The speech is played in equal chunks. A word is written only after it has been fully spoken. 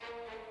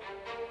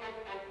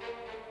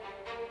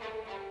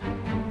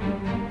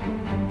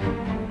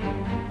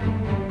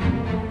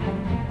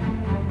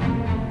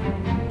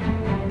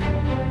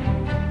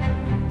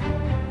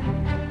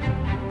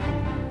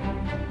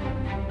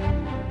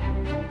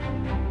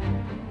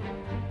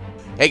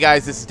Hey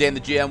guys, this is Dan the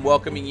GM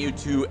welcoming you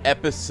to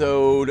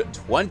episode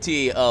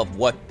 20 of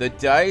What the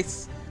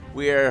Dice.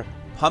 We're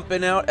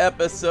pumping out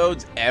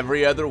episodes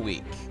every other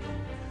week.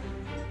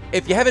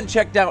 If you haven't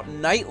checked out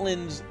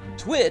Nightland's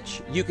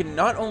Twitch, you can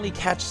not only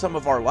catch some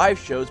of our live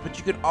shows, but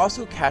you can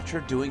also catch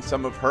her doing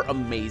some of her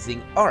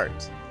amazing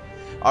art.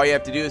 All you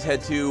have to do is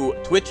head to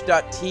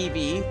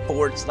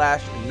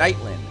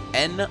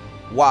twitch.tv/Nightland,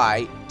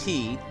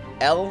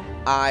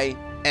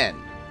 Nytlin.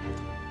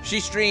 She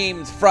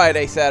streams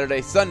Friday,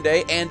 Saturday,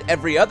 Sunday, and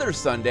every other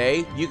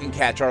Sunday you can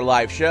catch our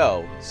live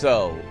show.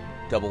 So,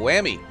 double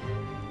whammy.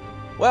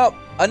 Well,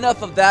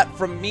 enough of that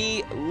from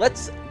me.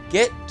 Let's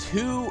get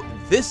to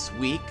this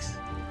week's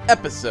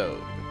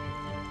episode.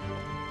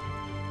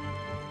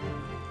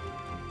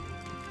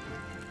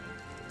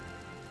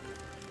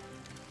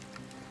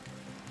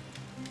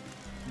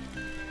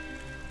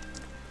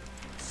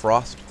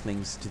 Frost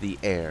clings to the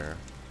air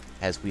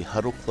as we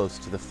huddle close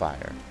to the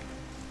fire.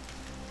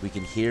 We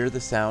can hear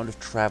the sound of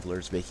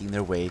travelers making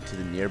their way to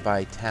the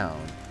nearby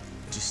town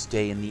to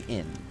stay in the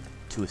inn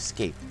to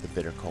escape the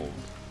bitter cold.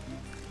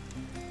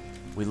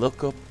 We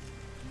look up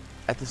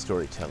at the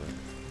storyteller,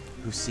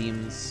 who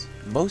seems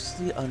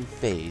mostly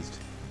unfazed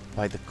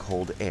by the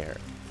cold air.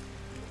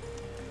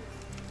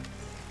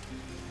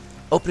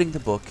 Opening the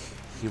book,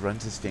 he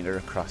runs his finger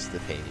across the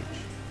page.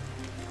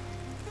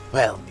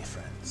 Well, me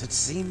friends, it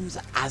seems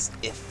as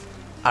if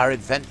our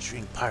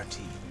adventuring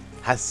party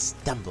has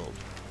stumbled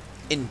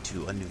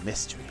into a new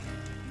mystery.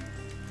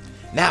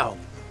 Now,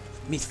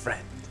 me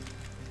friend,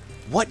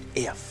 what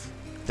if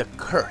the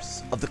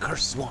curse of the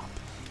Cursed Swamp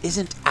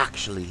isn't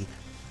actually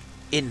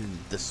in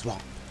the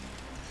swamp?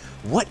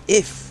 What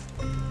if,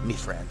 me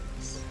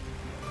friends,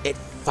 it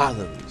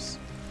follows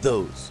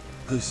those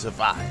who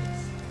survive?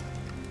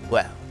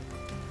 Well,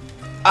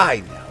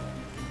 I know,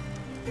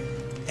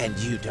 and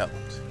you don't.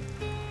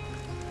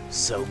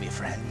 So, me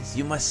friends,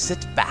 you must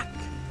sit back,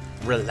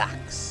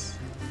 relax,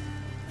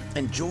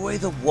 enjoy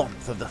the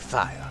warmth of the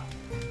fire,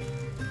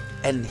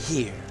 and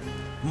hear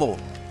more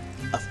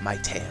of my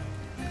tale.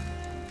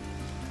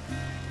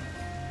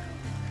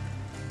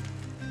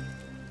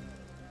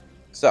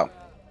 So,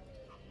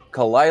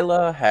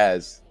 Kalila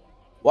has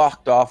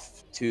walked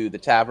off to the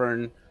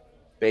tavern,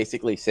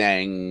 basically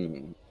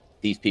saying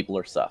these people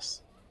are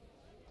sus.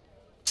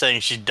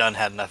 Saying she's done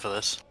had enough of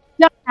this.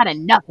 Just had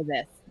enough of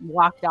this.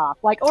 Walked off.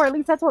 Or at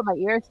least that's what my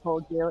ears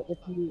told you. If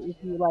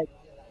you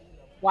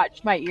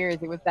watched my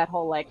ears, it was that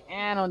whole I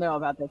don't know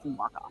about this, and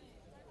walk off.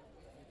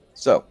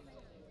 So,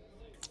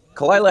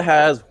 Kalila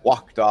has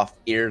walked off,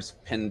 ears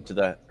pinned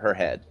to her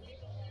head.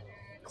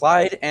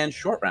 Clyde and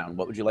Short Round,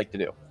 what would you like to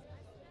do?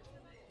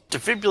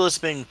 Defibulous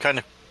being kind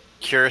of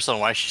curious on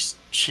why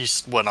she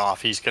went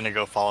off. He's going to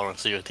go follow her and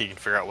see if he can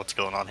figure out what's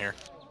going on here.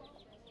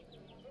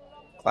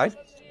 Clyde?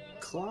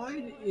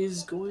 Clyde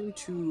is going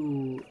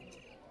to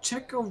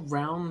check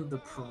around the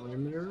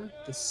perimeter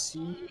to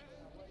see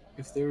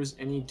if there's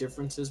any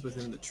differences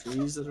within the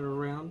trees that are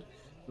around.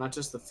 Not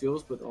just the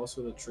fields, but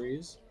also the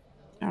trees.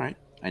 All right.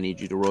 I need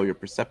you to roll your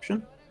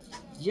perception.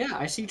 Yeah,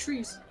 I see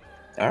trees.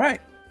 All right.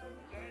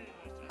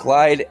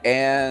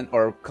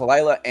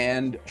 Kalila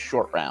and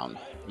Short Round,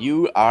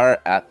 you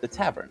are at the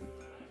tavern.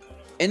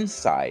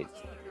 Inside,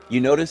 you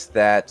notice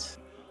that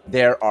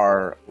there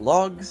are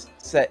logs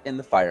set in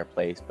the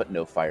fireplace, but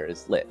no fire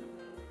is lit.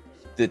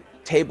 The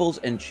tables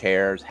and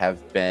chairs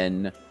have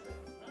been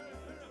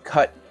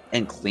cut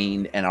and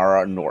cleaned and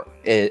are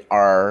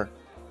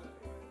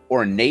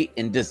ornate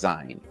in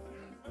design.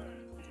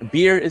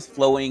 Beer is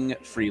flowing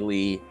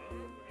freely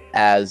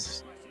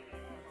as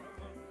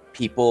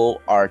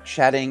people are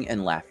chatting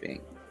and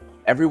laughing.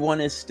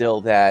 Everyone is still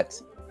that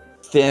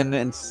thin,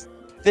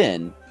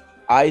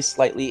 eyes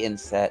slightly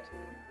inset,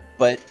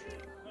 but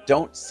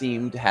don't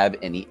seem to have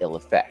any ill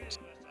effect.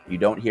 You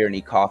don't hear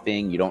any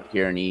coughing, you don't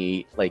hear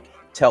any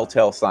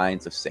telltale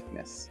signs of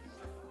sickness.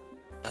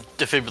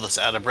 Defibulous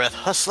out of breath.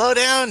 Slow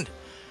down!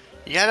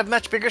 You got a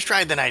much bigger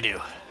stride than I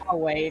do. Oh,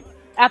 wait.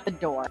 At the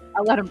door.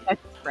 I let him catch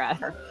his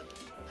breath.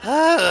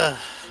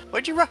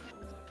 Why'd you run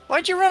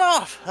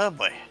off? Oh,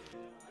 boy.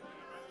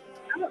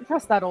 I don't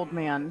trust that old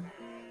man.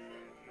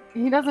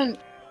 He's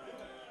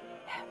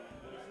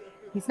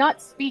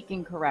not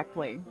speaking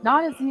correctly.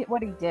 Not as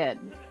what he did.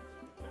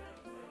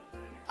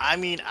 I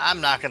mean, I'm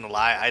not gonna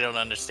lie, I don't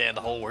understand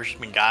the whole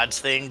worshiping gods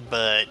thing,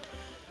 but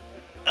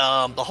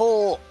the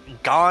whole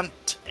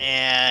gaunt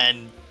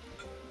and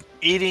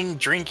drinking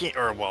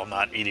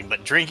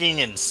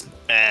and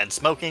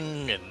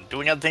smoking and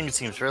doing other things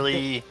seems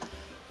really,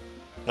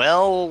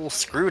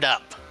 screwed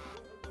up.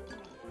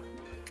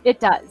 It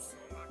does.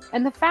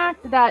 And the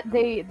fact that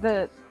they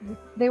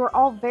were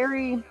all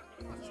very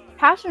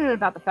passionate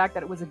about the fact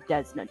that it was a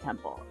Desna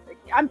temple.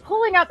 I'm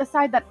pulling out the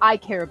side that I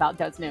care about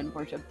Desna and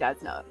worship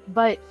Desna,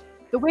 but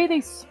the way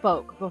they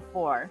spoke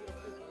before,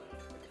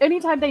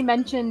 anytime they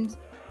mentioned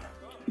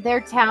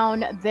their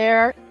town,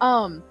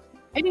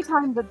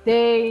 anytime that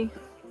they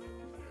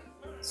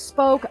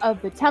spoke of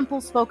the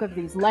temple, spoke of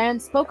these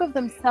lands, spoke of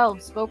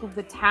themselves, spoke of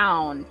the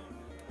town,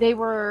 They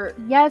were,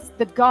 yes,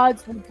 the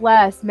gods were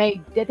blessed.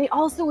 They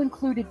also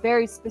included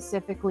very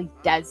specifically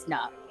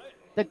Desna,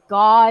 the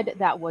god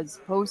that was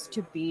supposed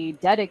to be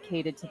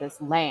dedicated to this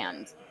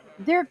land.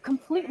 They're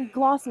completely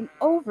glossing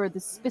over the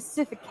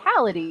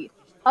specificality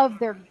of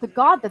the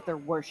god that they're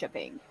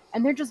worshiping,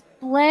 and they're just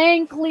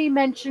blankly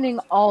mentioning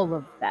all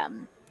of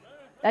them.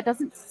 That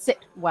doesn't sit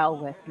well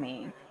with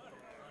me.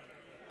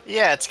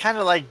 Yeah, it's kind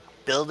of like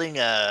building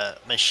a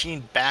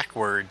machine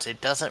backwards.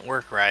 It doesn't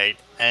work right.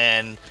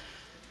 And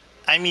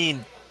I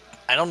mean,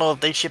 I don't know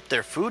if they ship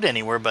their food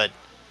anywhere, but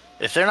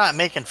if they're not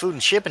making food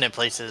and shipping it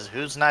places,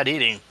 who's not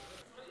eating?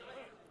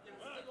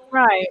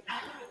 Right.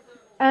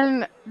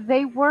 And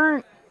they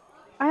weren't.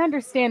 I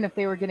understand if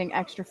they were getting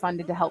extra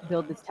funded to help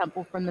build this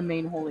temple from the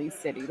main holy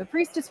city. The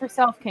priestess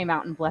herself came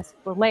out and blessed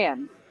the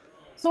land.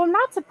 So I'm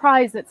not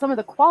surprised that some of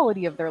the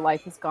quality of their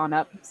life has gone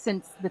up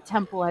since the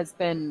temple has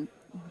been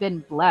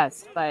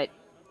blessed, but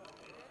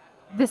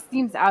this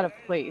seems out of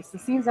place.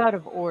 This seems out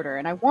of order,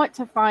 and I want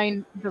to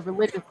find the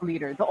religious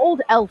leader, the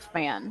old elf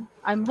man.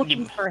 I'm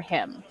looking for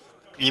him.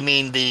 You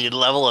mean the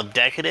level of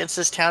decadence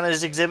this town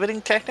is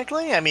exhibiting?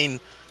 Technically, I mean,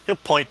 he'll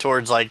point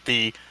towards like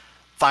the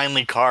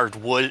finely carved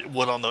wood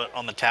on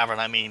the tavern.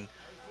 I mean,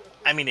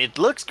 it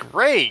looks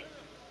great,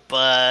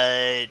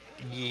 but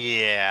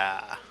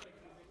yeah.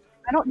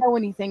 I don't know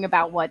anything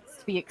about what's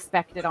to be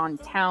expected on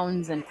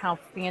towns and how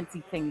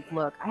fancy things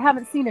look. I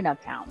haven't seen enough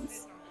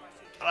towns.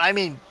 I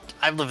mean,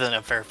 I've lived in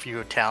a fair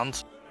few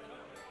towns.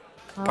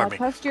 I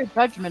trust your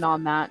judgment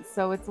on that,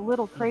 so it's a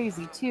little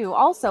crazy too.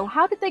 Also,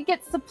 how did they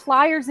get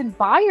suppliers and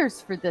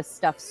buyers for this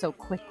stuff so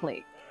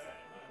quickly?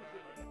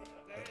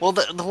 Well,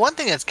 the one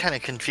thing that's kind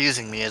of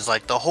confusing me is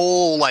like the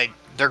whole like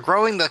they're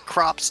growing the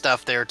crop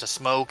stuff there to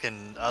smoke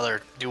and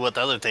do with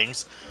other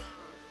things.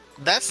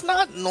 That's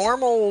not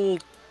normal,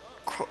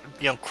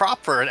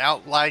 crop for an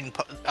outlying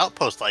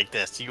outpost like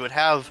this. You would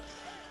have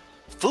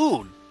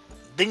food,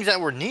 things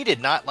that were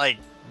needed, not like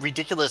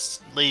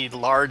ridiculously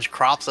large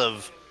crops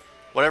of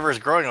whatever is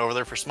growing over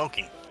there for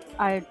smoking.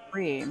 I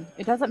agree.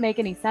 It doesn't make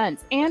any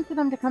sense. And for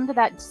them to come to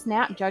that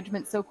snap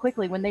judgment so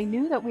quickly when they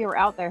knew that we were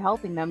out there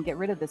helping them get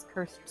rid of this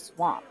cursed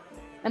swamp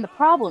and the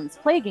problems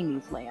plaguing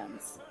these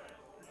lands.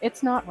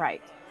 It's not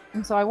right.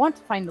 And so I want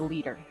to find the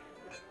leader.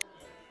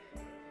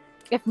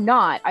 If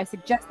not, I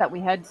suggest that we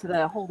head to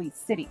the holy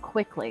city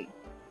quickly.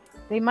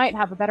 They might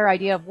have a better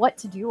idea of what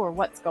to do or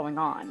what's going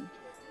on.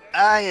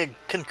 I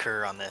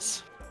concur on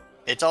this.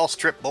 It's all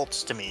strip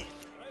bolts to me.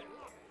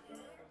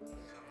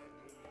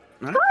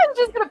 I'm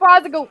just gonna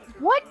pause and go,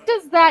 what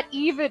does that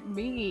even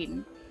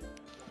mean?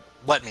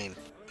 What mean?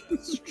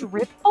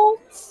 Strip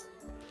bolts?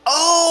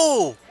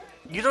 Oh!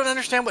 You don't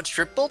understand what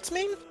strip bolts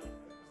mean?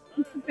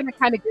 I'm just gonna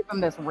kind of give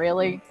them this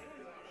really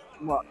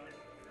look.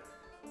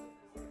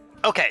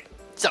 Okay,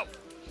 so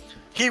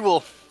he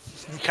will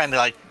kind of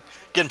like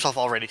get himself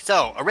all ready.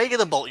 So, a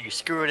regular bolt, you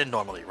screw it in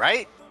normally,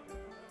 right?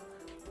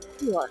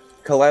 Sure.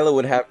 Kalila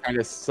would have kind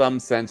of some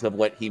sense of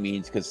what he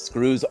means because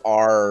screws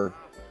are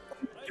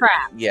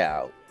Trap.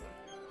 Yeah,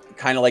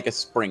 kind of like a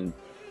spring.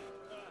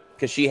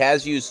 Because she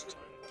has used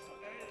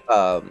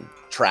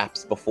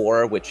traps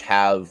before, which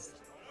have,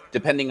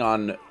 depending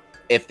on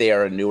if they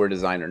are a newer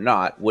design or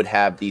not, would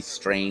have these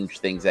strange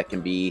things that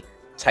can be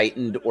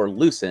tightened or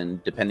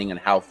loosened depending on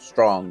how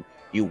strong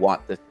you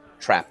want the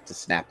trap to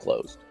snap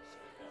closed.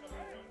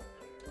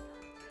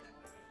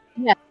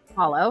 Yes,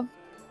 follow.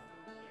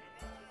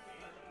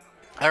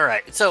 All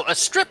right. So a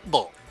strip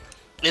bolt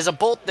is a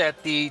bolt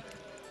that the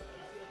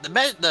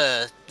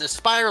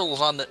spirals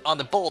on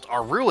the bolt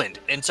are ruined,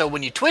 and so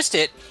when you twist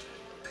it,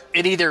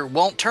 it either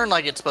won't turn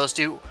like it's supposed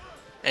to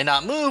and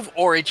not move,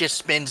 or it just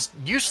spins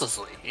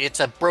uselessly.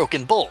 It's a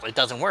broken bolt. It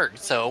doesn't work.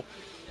 So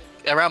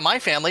around my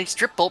family,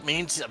 strip bolt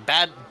means a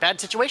bad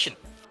situation.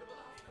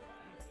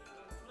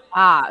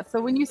 Ah,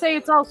 so when you say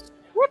it's all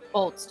strip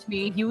bolts to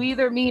me, you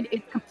either mean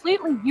it's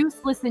completely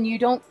useless and you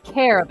don't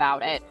care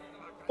about it,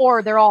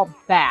 or they're all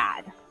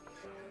bad.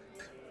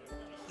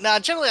 Now,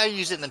 generally I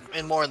use it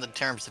in more in the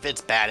terms if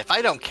it's bad. If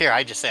I don't care,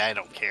 I just say I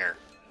don't care.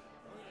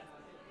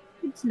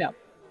 Good to know.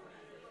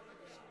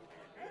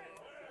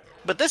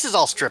 But this is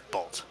all strip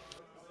bolt.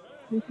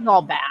 This is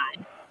all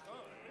bad.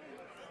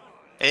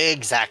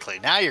 Exactly.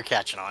 Now you're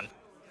catching on.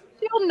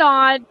 She'll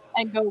nod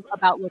and go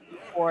about looking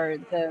for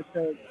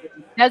the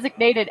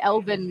designated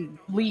elven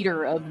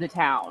leader of the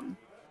town.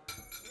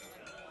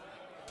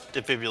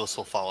 Defibulus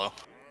will follow.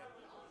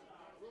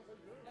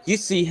 You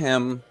see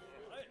him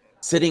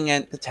sitting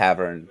at the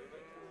tavern,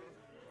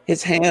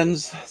 his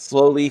hands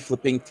slowly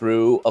flipping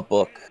through a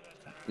book,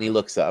 and he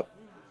looks up.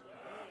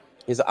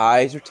 His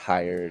eyes are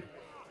tired,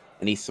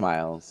 and he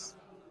smiles.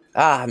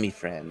 Ah, me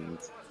friend.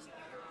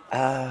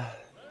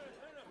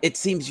 It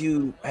seems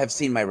you have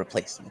seen my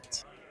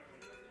replacement.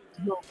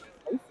 Your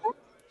replacement?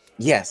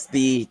 Yes,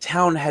 the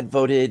town had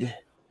voted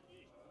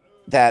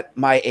that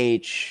my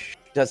age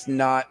does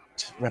not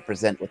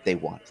represent what they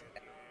want.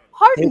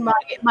 Pardon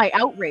my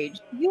outrage.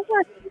 You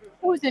were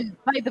chosen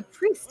by the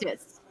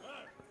priestess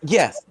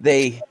Yes,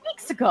 3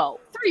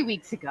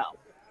 weeks ago.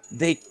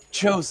 they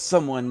chose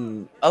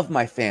someone of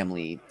my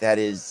family that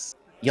is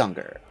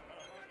younger.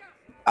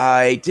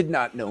 I did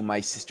not know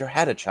my sister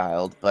had a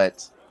child,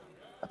 but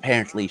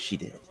apparently she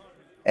did.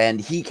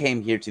 And he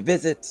came here to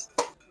visit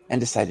and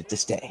decided to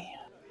stay.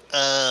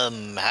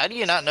 How do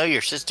you not know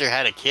your sister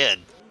had a kid?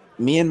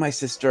 Me and my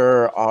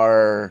sister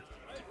are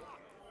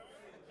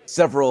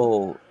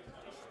several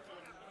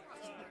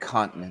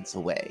continents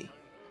away.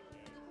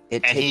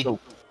 It And takes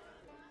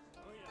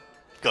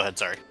Go ahead,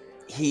 sorry.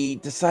 he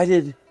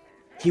decided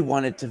he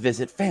wanted to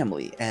visit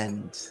family,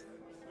 and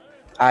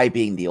I,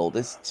 being the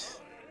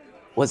oldest,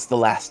 was the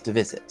last to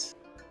visit.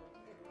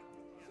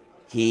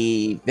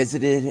 He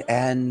visited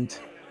and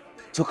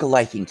took a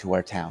liking to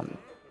our town.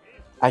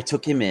 I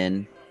took him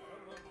in,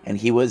 and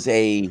he was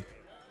the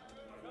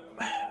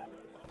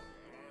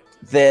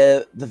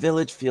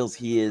village feels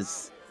he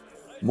is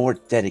more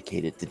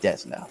dedicated to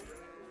Desna.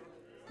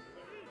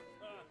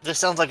 This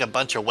sounds like a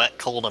bunch of wet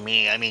coal to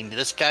me. I mean,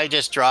 this guy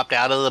just dropped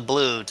out of the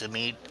blue to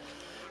meet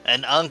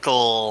an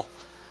uncle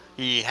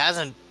he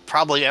hasn't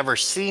probably ever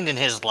seen in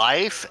his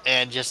life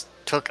and just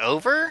took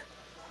over?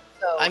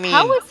 So I mean-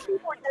 how is he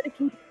more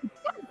dedicated to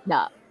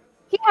Desna?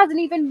 He hasn't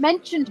even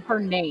mentioned her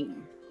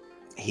name.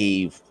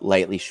 He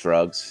lightly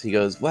shrugs. He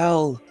goes,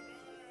 well,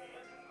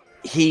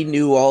 he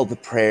knew all the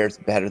prayers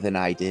better than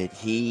I did.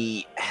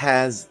 He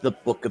has the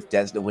Book of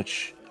Desna,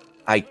 which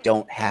I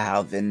don't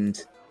have, and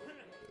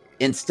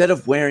instead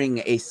of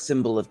wearing a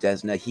symbol of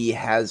Desna, he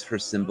has her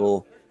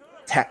symbol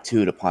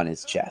tattooed upon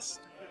his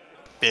chest.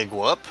 Big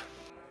whoop.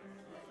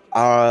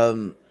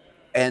 And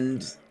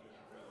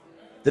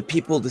the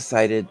people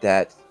decided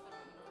that,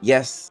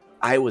 yes,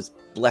 I was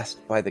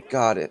blessed by the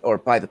god or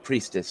by the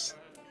priestess,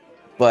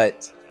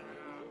 but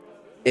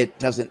it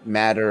doesn't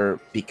matter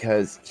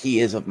because he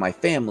is of my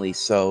family,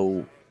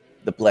 so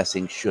the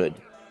blessing should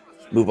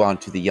move on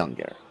to the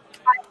younger.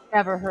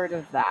 Never heard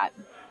of that.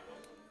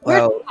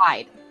 Where's Well, the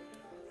hide?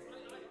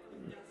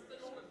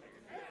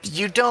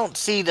 You don't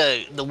see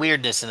the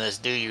weirdness in this,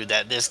 do you?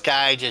 That this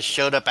guy just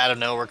showed up out of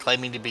nowhere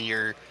claiming to be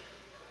your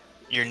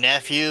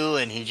nephew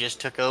and he just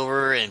took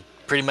over and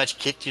pretty much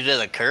kicked you to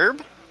the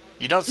curb?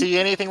 You don't see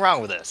anything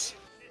wrong with this?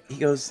 he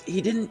goes,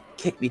 he didn't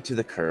kick me to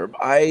the curb.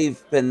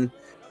 I've been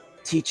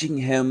teaching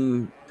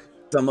him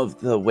some of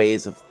the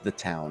ways of the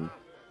town.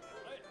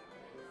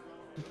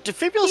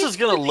 Defibulus is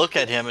going to look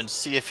at him and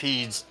see if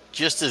he's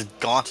just as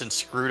gaunt and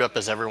screwed up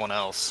as everyone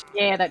else.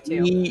 Yeah, that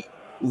too. He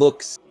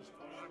looks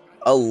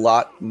a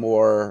lot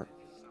more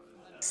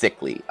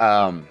sickly.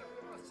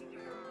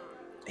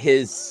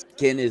 His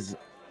skin is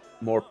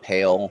more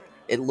pale.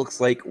 It looks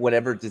like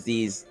whatever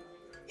disease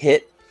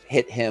hit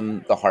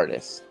him the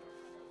hardest.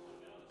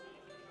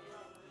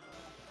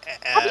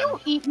 Have you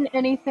eaten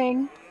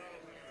anything?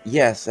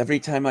 Yes, every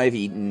time I've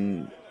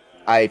eaten,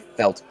 I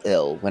felt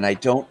ill. When I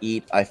don't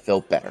eat, I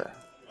feel better.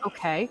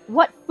 Okay.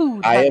 What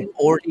food I have have you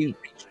already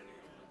reached.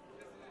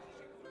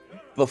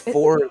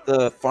 Before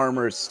the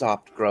farmers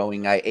stopped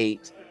growing, I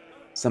ate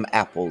some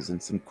apples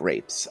and some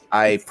grapes.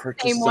 I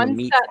purchased Same some ones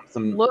meat that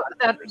from some. look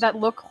that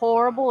look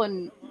horrible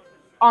and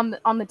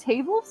on the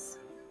tables?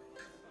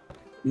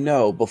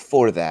 No,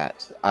 before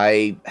that,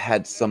 I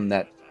had some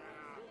that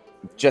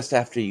just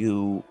after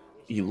you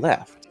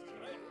left,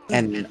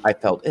 and I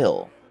felt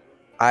ill.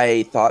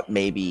 I thought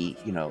maybe,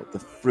 the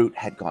fruit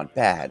had gone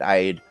bad.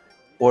 I had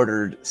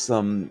ordered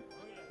some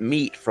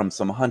meat from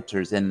some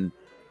hunters, and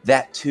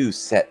that too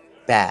set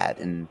bad,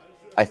 and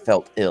I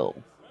felt ill.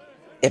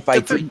 If I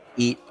Good for- didn't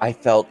eat, I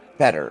felt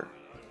better.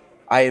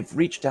 I have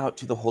reached out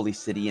to the Holy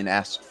City and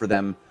asked for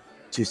them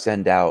to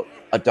send out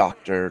a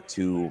doctor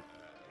to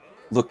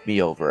look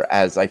me over,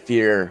 as I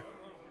fear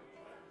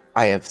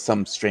I have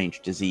some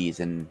strange disease,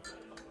 and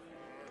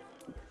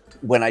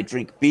when I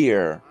drink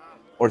beer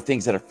or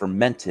things that are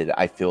fermented,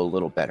 I feel a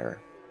little better.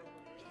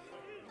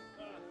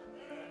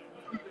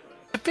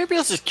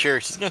 Defibulus is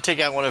curious. He's going to take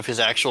out one of his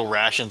actual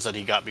rations that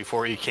he got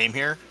before he came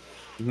here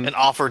Mhm. and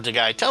offer the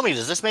guy, tell me,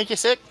 does this make you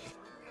sick?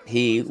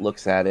 He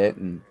looks at it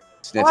and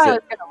sniffs Well, I was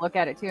it. gonna look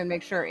at it too and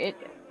make sure it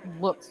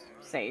looks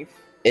safe.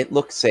 It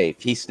looks safe.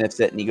 He sniffs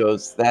it and he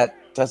goes, that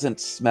doesn't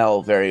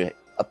smell very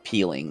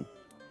appealing.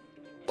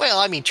 Well,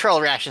 I mean,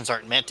 trail rations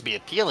aren't meant to be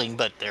appealing,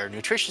 but they're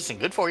nutritious and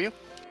good for you.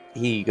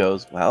 He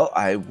goes, well,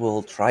 I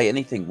will try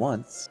anything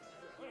once.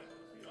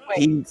 Wait.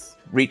 He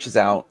reaches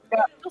out.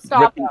 Yeah, she'll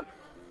stop ripping- him.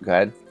 Go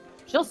ahead.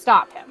 She'll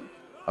stop him.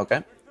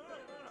 Okay.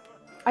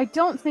 I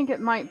don't think it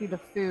might be the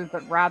food,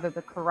 but rather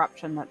the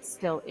corruption that's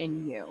still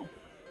in you.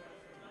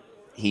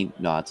 He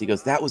nods. He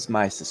goes, that was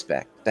my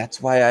suspect.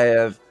 That's why I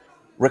have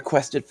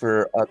requested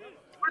for a... Have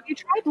you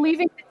tried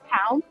leaving the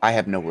town? I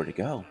have nowhere to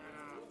go.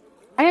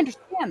 I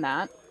understand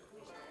that.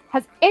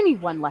 Has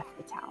anyone left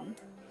the town?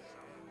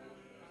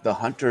 The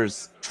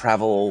hunters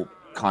travel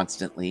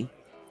constantly.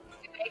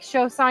 They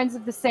show signs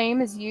of the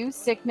same as you,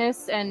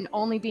 sickness and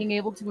only being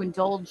able to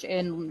indulge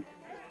in,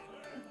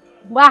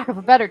 lack of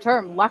a better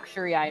term,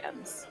 luxury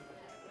items.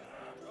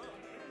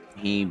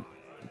 He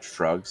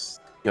shrugs.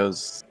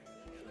 Goes,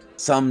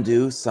 some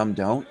do, some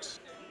don't.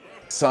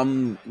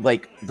 Some,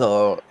 like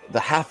the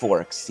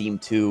half-orcs, seem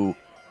to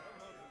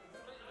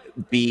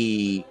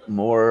be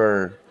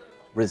more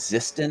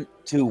resistant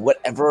to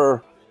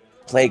whatever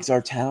plagues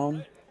our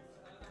town,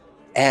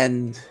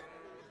 and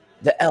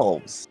the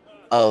elves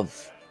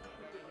of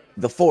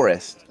the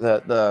forest,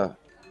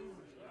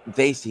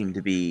 they seem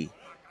to be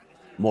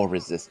more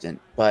resistant,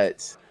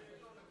 but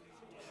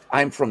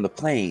I'm from the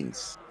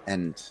plains,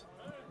 and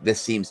this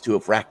seems to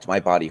have racked my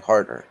body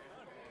harder.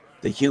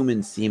 The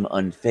humans seem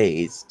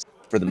unfazed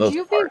for the Would most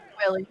you be part.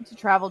 willing to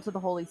travel to the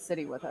Holy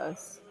City with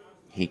us?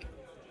 He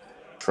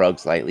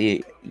shrugs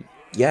lightly.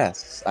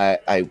 Yes,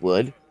 I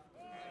would.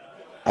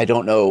 I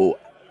don't know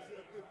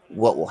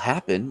what will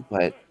happen,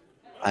 but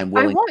I'm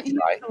I willing want to you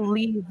try. to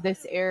leave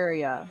this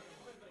area,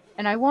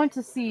 and I want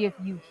to see if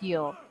you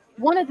heal.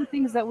 One of the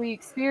things that we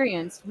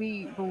experienced,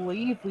 we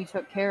believe we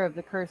took care of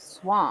the cursed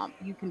swamp.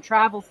 You can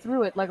travel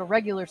through it like a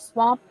regular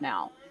swamp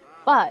now.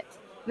 But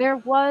there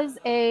was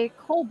a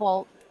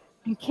cobalt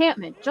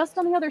encampment just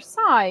on the other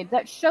side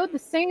that showed the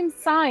same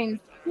signs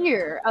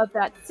here of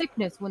that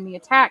sickness when the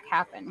attack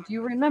happened. Do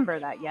you remember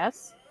that,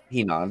 yes?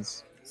 He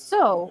nods.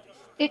 So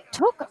it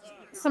took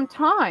some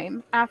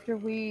time after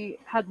we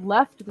had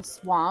left the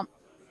swamp.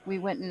 We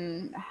went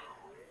and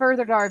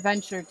furthered our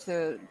adventure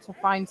to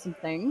find some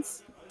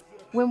things.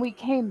 When we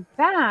came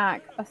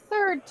back a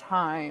third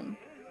time,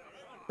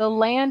 the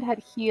land had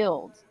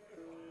healed.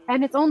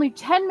 And it's only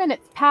 10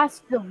 minutes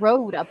past the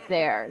road up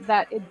there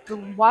that the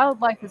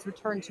wildlife has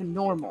returned to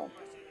normal.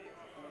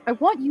 I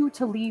want you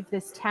to leave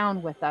this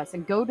town with us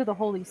and go to the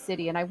Holy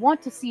City, and I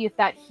want to see if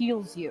that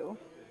heals you.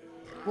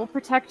 We'll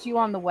protect you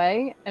on the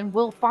way, and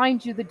we'll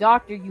find you the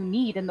doctor you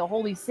need in the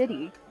Holy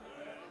City.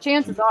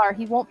 Chances are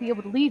he won't be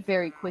able to leave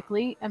very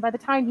quickly, and by the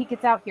time he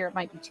gets out here, it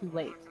might be too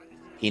late.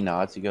 He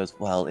nods. He goes,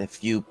 well,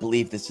 if you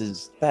believe this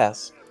is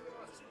best,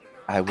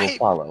 I will Hey-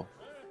 follow.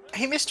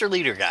 Hey, Mr.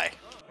 Leader Guy.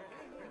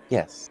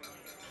 Yes.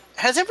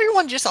 Has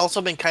everyone just also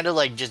been kind of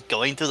like just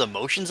going through the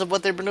motions of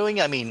what they've been doing?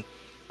 I mean,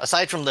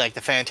 aside from like the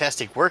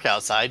fantastic work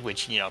outside,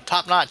 which, you know,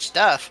 top-notch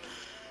stuff,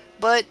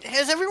 but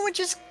has everyone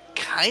just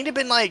kind of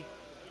been like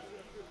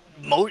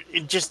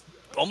just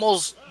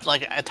almost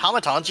like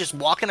automatons just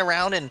walking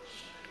around and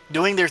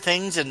doing their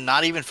things and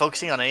not even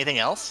focusing on anything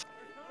else?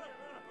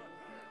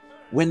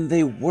 When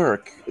they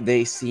work,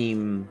 they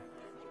seem,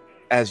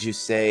 as you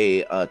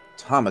say,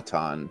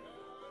 automaton.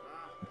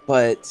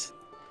 But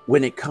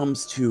when it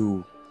comes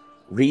to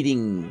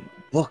reading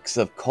books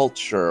of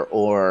culture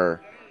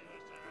or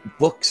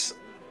books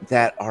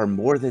that are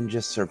more than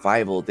just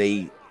survival,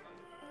 they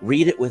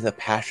read it with a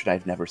passion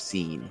I've never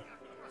seen.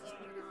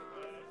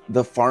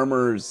 The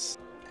farmers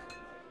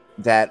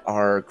that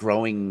are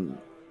growing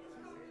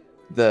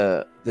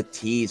the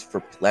teas for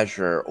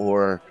pleasure,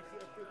 or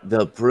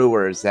the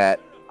brewers that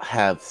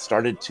have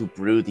started to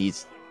brew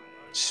these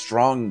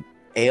strong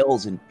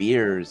ales and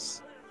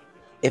beers,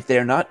 if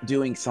they're not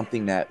doing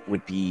something that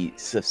would be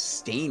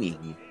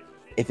sustaining,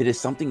 if it is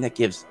something that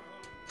gives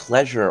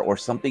pleasure or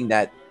something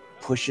that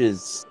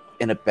pushes,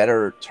 in a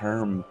better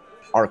term,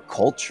 our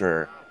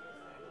culture,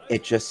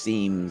 it just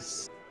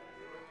seems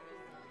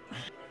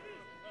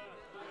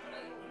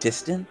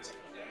distant.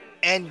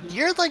 And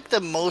you're like the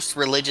most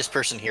religious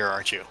person here,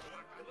 aren't you?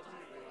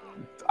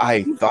 I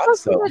He's the thought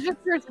most so. religious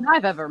person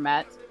I've ever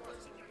met.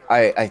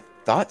 I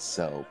thought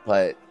so,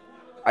 but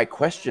I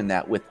questioned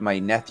that with my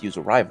nephew's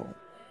arrival.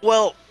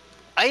 Well,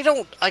 I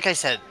don't, like I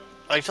said,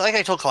 like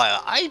I told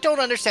Kalila, I don't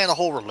understand the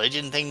whole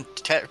religion thing,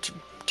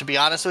 to be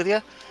honest with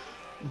you.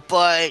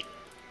 But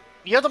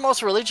you're the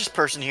most religious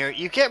person here.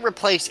 You get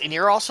replaced, and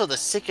you're also the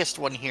sickest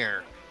one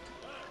here.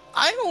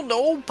 I don't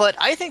know, but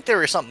I think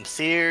there is something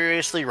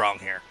seriously wrong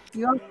here.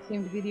 You also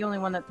seem to be the only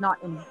one that's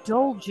not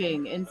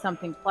indulging in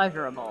something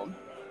pleasurable.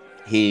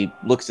 He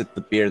looks at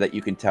the beer that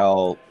you can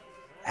tell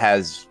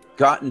has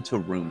gotten to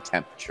room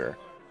temperature.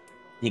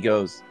 He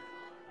goes,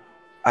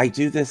 I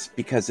do this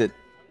because it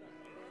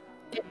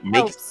It makes...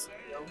 helps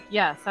you.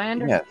 Yes, I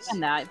understand Yes.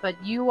 that, but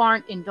you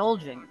aren't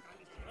indulging.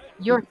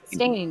 You're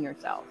sustaining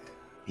yourself.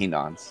 He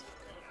nods.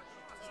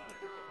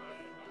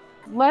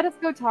 Let us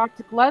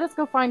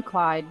go find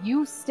Clyde.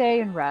 You stay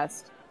and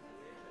rest.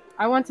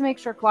 I want to make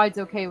sure Clyde's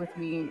okay with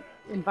me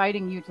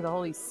inviting you to the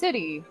Holy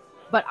City,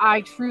 but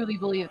I truly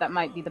believe that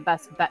might be the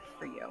best bet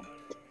for you.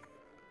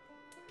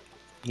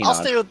 He I'll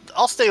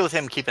nods. stay with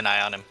him, keep an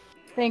eye on him.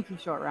 Thank you,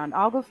 Short Round.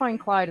 I'll go find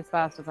Clyde as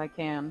fast as I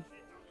can.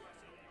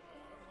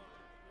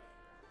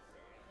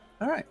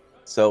 All right.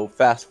 So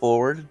fast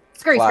forward,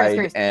 Scurry, Clyde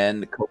scurry, scurry.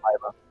 and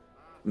Kalila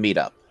meet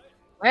up.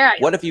 Where are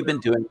you? What have you been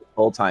doing the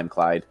whole time,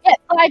 Clyde? Yeah,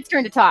 Clyde's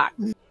turn to talk.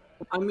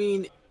 I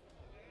mean,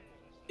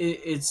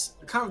 it's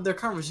their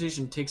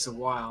conversation takes a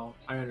while.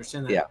 I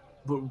understand that. Yeah.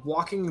 But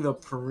walking the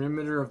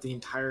perimeter of the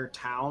entire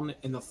town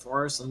in the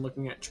forest and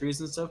looking at trees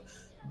and stuff,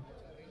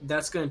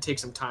 that's going to take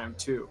some time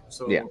too.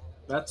 So Yeah.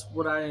 that's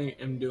what I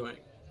am doing.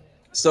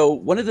 So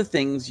one of the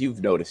things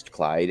you've noticed,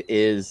 Clyde,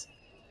 is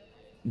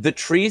the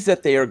trees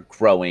that they are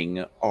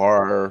growing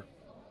are...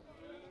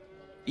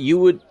 Do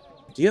you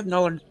have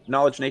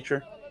knowledge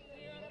nature?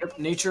 Yep,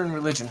 nature and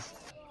religion.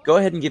 Go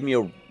ahead and give me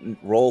a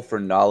roll for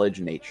knowledge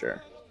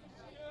nature.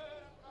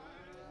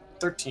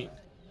 13.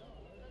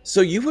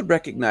 So you would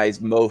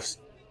recognize most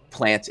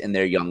plants in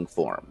their young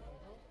form.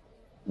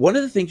 One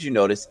of the things you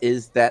notice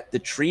is that the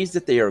trees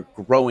that they are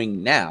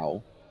growing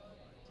now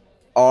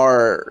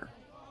are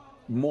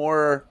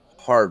more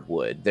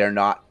hardwood. They're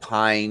not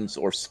pines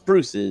or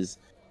spruces.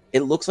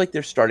 It looks like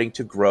they're starting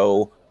to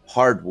grow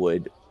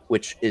hardwood,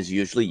 which is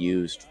usually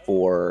used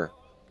for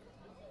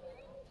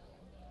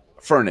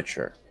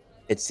furniture.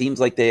 It seems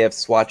like they have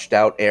swatched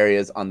out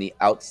areas on the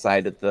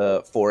outside of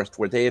the forest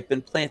where they have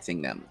been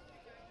planting them.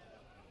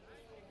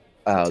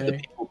 The Okay.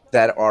 people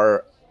that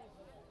are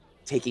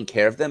taking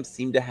care of them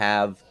seem to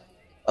have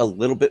a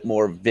little bit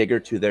more vigor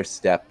to their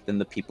step than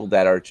the people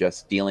that are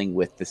just dealing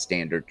with the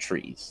standard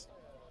trees.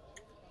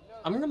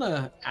 I'm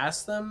gonna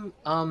ask them.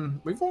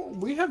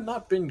 We have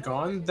not been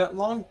gone that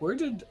long. Where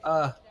did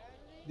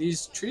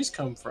these trees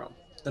come from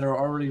that are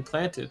already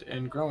planted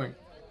and growing?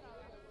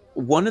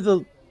 One of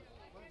the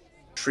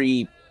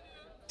tree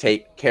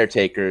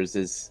caretakers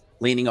is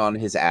leaning on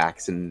his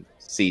axe and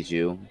sees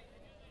you,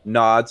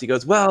 nods. He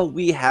goes, "Well,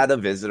 we had a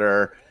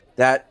visitor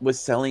that was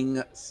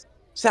selling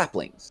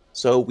saplings,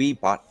 so we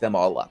bought them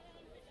all up.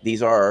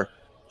 These are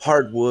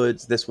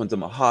hardwoods. This one's a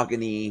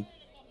mahogany,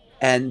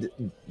 and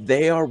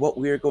they are what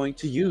we are going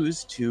to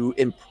use to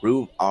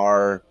improve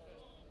our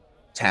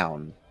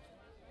town.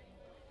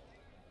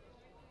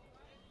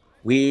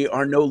 We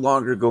are no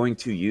longer going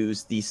to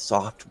use the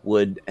soft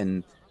wood,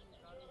 and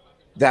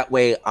that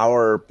way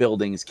our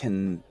buildings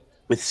can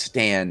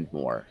withstand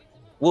more.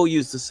 We'll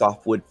use the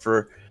soft wood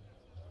for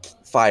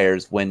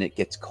fires when it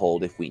gets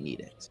cold if we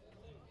need it."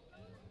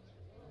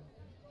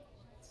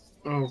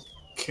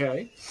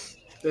 Okay.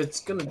 It's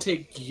gonna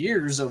take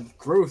years of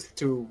growth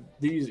to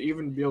these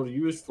even be able to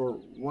use for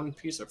one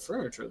piece of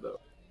furniture,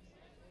 though.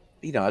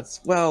 He nods.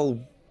 "Well,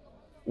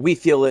 we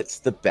feel it's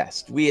the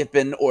best. We have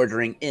been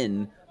ordering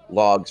in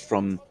logs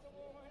from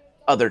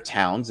other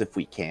towns if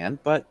we can,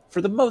 but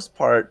for the most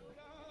part,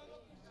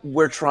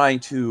 we're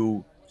trying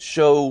to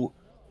show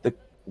the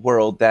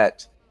world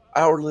that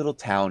our little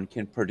town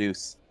can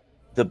produce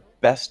the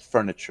best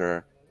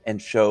furniture and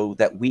show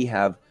that we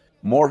have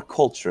more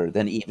culture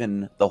than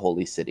even the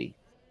Holy City."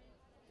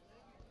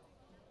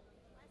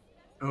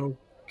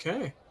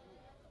 Okay.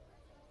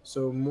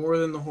 So more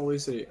than the Holy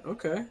City.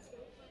 Okay.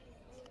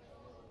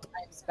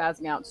 I'm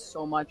spazzing out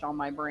so much on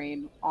my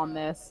brain on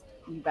this,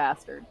 you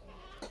bastard.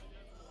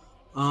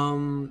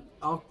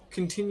 I'll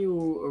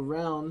continue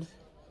around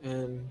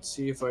and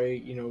see if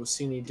I,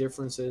 see any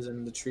differences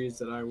in the trees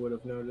that I would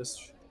have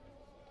noticed.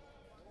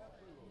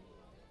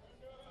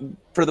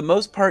 For the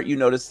most part, you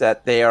notice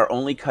that they are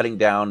only cutting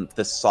down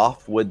the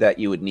soft wood that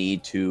you would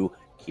need to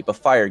keep a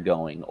fire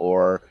going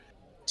or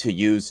to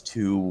use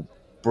to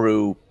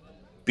brew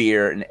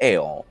beer and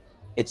ale.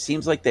 It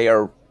seems like they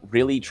are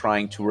really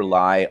trying to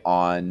rely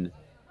on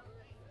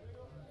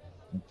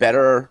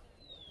better,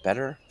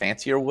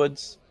 fancier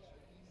woods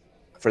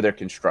for their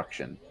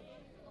construction.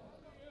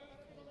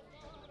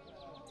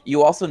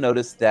 You also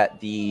notice that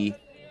the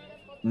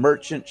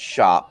merchant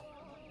shop,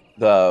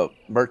 the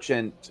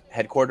merchant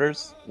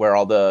headquarters where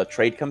all the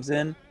trade comes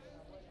in,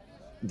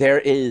 there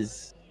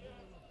is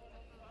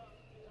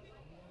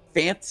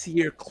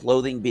fancier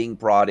clothing being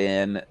brought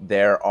in.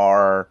 There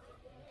are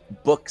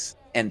books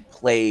and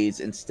plays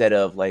instead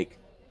of like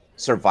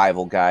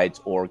survival guides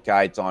or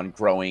guides on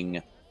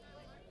growing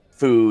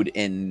food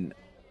in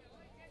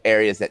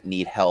areas that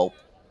need help.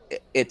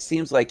 It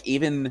seems like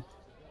even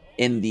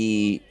in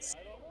the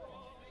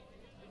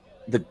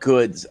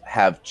goods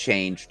have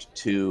changed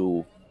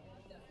to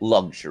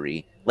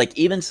luxury. Like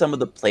even some of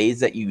the plays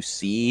that you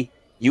see,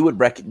 you would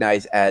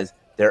recognize as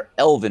they're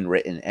elven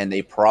written, and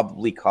they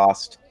probably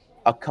cost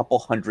a couple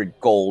hundred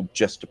gold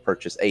just to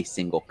purchase a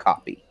single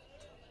copy.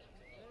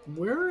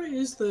 Where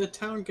is the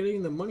town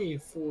getting the money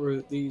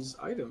for these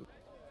items?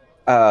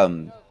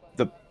 Um,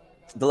 the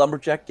the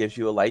lumberjack gives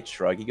you a light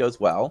shrug. He goes,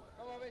 "Well,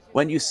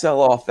 when you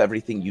sell off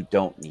everything you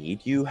don't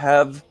need, you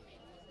have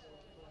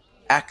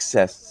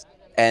access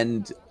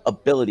and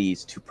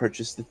abilities to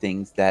purchase the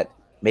things that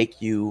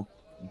make you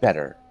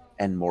better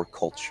and more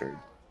cultured."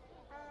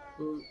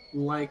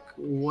 Like,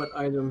 what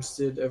items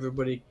did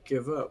everybody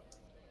give up?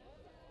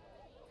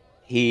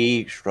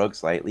 He shrugs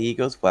slightly. He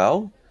goes,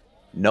 "Well,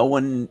 no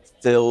one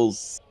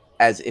feels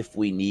as if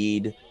we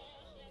need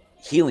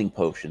healing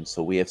potions,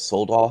 so we have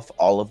sold off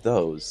all of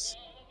those.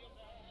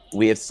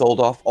 We have sold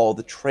off all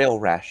the trail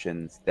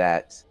rations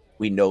that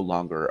we no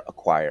longer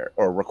acquire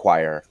or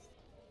require.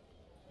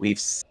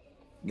 We've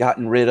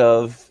gotten rid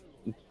of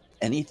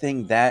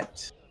anything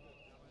that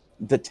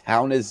the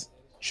town has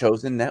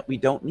chosen that we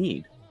don't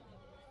need.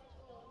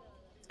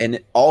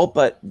 And all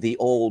but the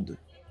old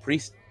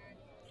priest,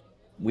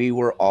 we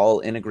were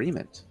all in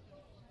agreement."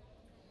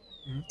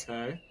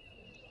 Okay.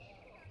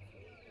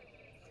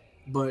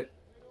 But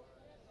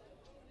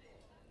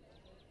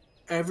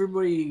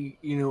everybody,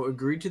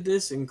 agreed to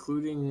this,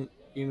 including,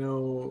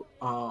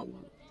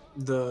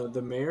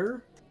 the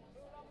mayor?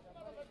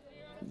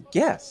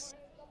 Yes,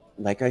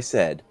 like I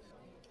said,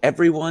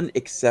 everyone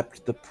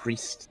except the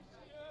priest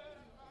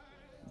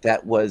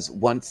that was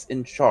once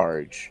in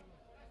charge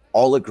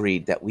all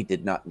agreed that we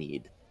did not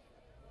need.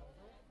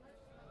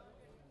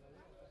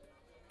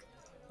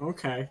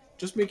 Okay,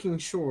 just making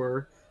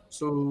sure.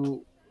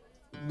 So,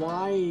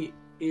 why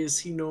is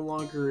he no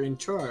longer in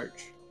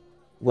charge?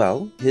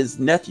 Well, his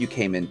nephew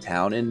came in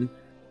town and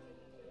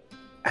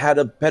had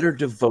a better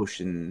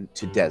devotion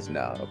to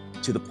Desna,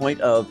 to the point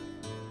of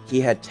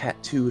he had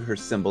tattooed her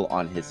symbol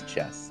on his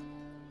chest.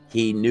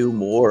 He knew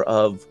more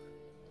of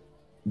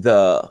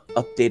the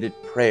updated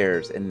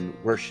prayers and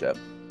worship.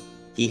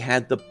 He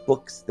had the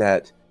books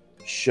that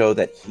show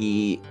that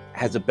he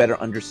has a better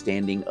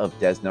understanding of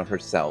Desna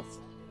herself.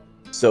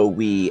 So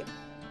we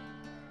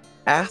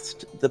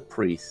asked the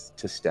priest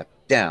to step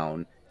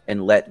down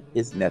and let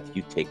his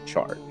nephew take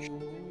charge.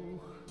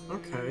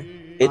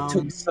 Okay. It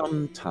took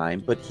some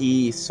time, but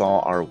he saw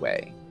our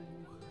way.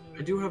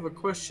 I do have a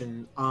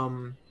question.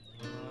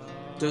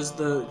 Does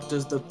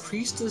the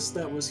priestess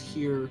that was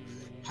here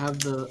have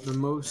the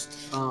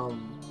most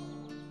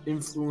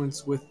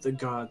influence with the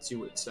gods? You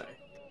would say.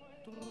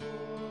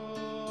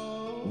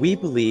 We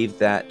believe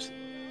that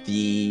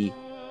the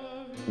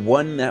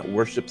one that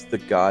worships the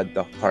god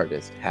the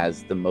hardest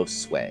has the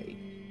most sway.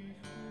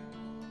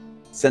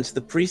 Since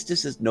the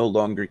priestess is no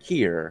longer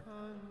here,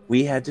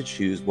 we had to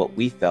choose what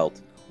we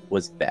felt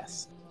was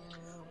best.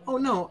 Oh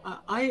no,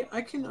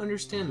 I can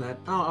understand that.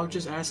 Oh, I was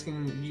just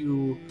asking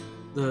you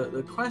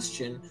the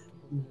question.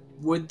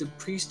 Would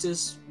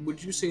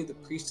you say the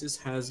priestess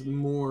has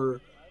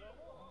more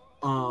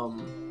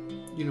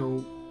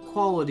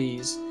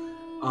qualities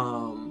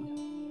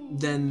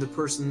than the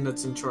person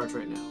that's in charge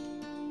right now?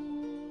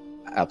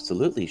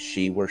 Absolutely,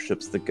 she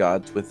worships the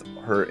gods with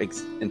her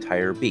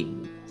entire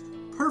being.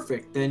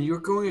 Perfect. Then you're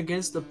going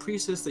against the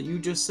priestess that you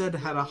just said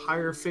had a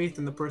higher faith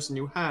than the person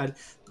you had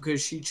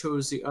because she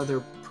chose the other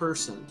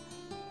person.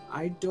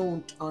 I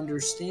don't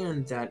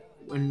understand that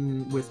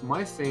when with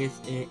my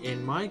faith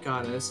in my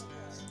goddess,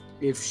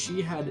 if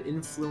she had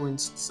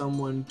influenced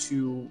someone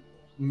to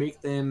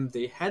make them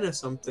the head of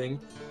something,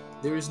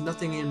 there is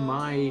nothing in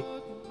my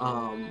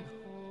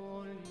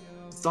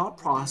thought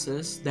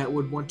process that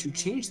would want to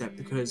change that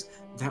because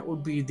that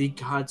would be the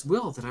God's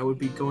will that I would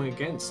be going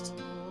against.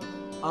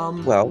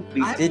 Well,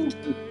 we I did.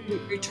 will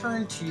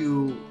return to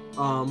you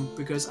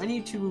because I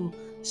need to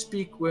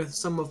speak with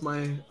some of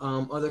my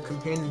other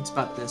companions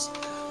about this.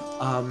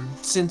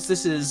 Since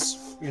this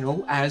is,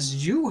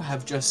 as you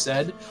have just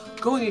said,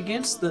 going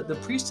against the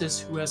priestess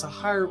who has a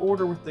higher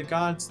order with the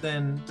gods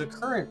than the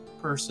current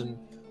person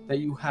that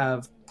you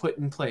have put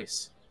in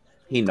place.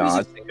 He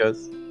nods and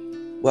goes,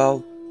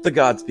 "Well, the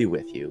gods be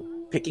with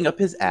you." Picking up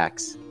his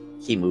axe,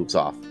 he moves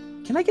off.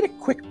 Can I get a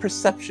quick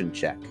perception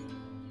check?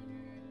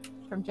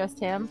 From just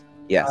him?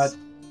 Yes.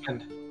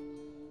 10.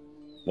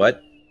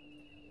 What?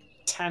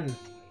 10.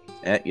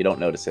 You don't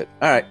notice it.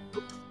 All right.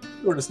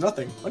 Notice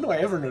nothing. When do I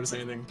ever notice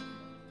anything?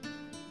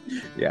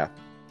 Yeah.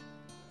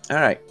 All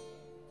right.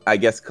 I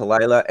guess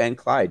Kalila and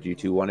Clyde, you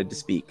two wanted to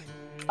speak.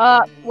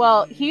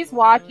 Well, he's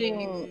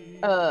watching.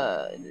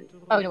 Oh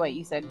no, wait.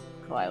 You said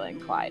Kalila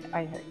and Clyde.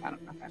 I heard. I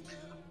don't know. Okay.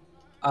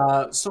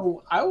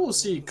 So I will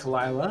see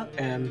Kalila,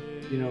 and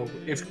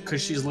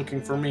because she's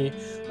looking for me,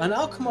 and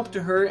I'll come up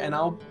to her and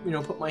I'll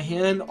put my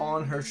hand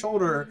on her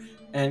shoulder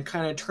and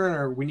kind of turn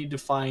her. We need to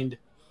find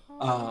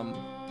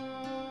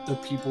the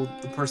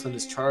person that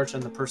is charged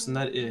and the person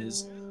that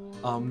is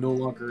no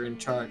longer in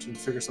charge, and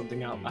figure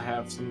something out. I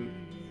have some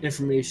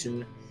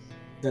information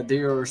that they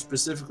are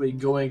specifically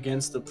going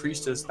against the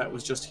priestess that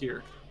was just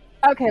here.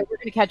 Okay, we're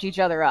gonna catch each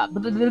other up.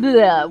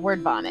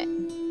 Word vomit.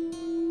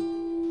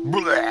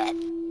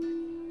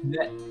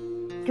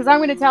 Because I'm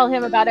going to tell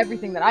him about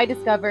everything that I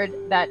discovered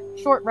that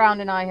Short Round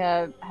and I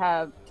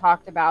have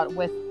talked about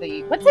with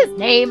the... What's his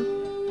name?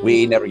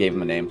 We never gave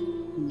him a name.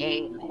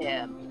 Name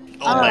him.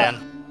 Oh,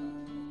 man.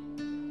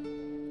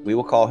 We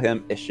will call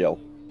him Ishil.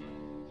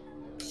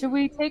 Should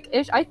we take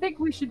Ish? I think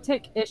we should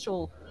take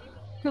Ishil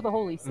to the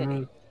Holy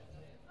City.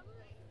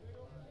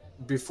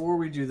 Before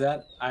we do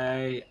that,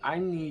 I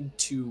need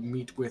to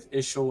meet with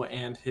Ishil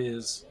and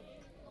his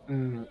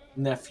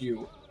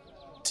nephew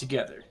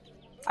together.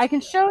 I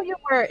can show you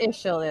where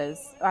Ishil is.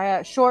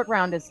 Short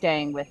Round is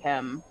staying with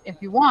him.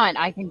 If you want,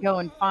 I can go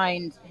and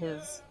find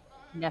his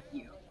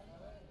nephew.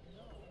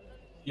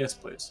 Yes,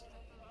 please.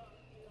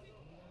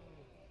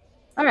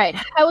 All right,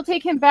 I will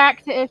take him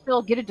back to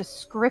Ishil, get a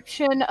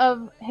description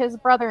of his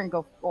brother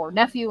or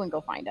nephew, and go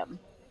find him.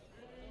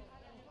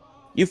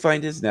 You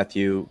find his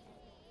nephew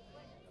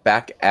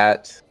back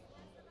at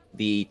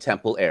the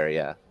temple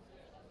area.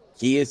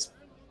 He is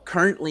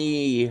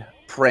currently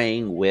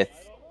praying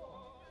with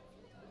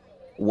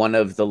one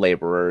of the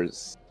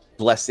laborers,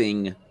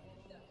 blessing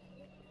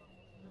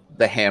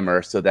the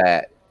hammer so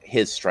that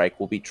his strike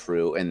will be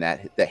true and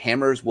that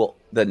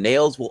the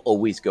nails will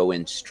always go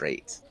in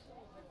straight.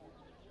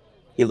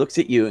 He looks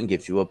at you and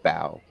gives you a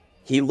bow.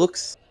 He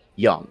looks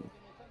young,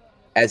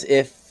 as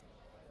if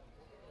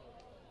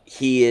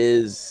he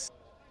is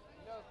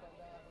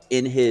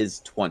in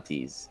his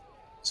 20s.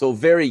 So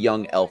very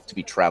young elf to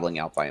be traveling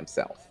out by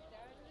himself.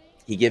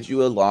 He gives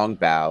you a long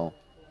bow.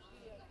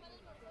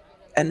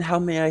 And how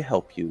may I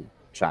help you,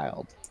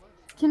 child?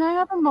 Can I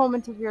have a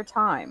moment of your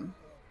time?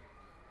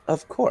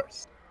 Of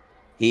course.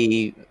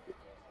 He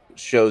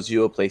shows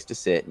you a place to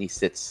sit, and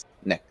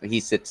he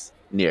sits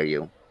near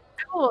you.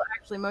 I will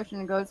actually motion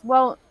and goes,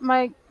 well,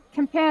 my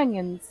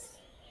companions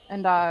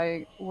and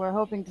I were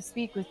hoping to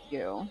speak with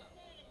you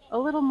a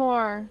little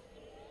more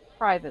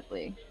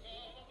privately.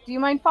 Do you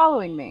mind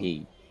following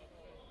me?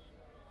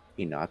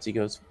 He nods. He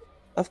goes,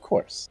 "Of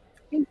course."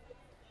 And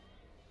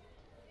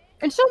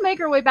she'll make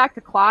her way back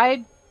to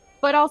Clyde,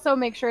 but also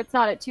make sure it's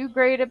not at too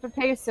great of a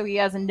pace so he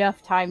has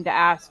enough time to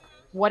ask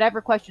whatever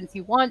questions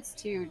he wants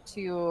to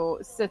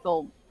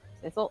Sithel,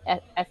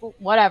 Ethel,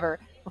 whatever,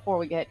 before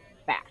we get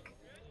back.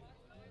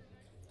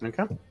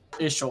 Okay.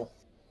 Ishel.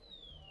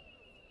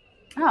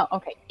 Oh,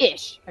 okay.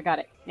 Ish. I got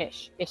it.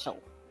 Ishel.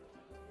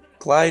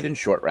 Clyde and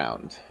Short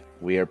Round,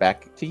 we are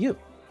back to you.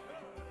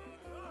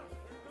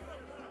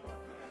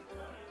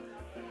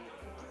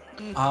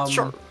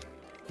 Sure.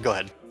 Go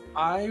ahead.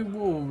 I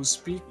will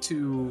speak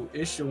to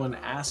Ishel and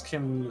ask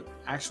him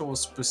actual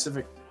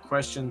specific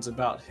questions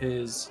about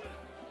his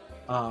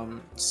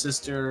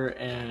sister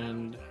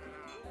and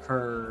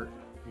her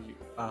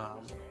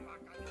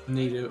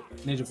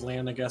native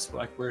land, I guess,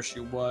 like where she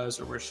was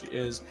or where she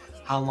is,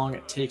 how long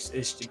it takes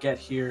Ish to get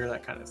here,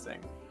 that kind of thing.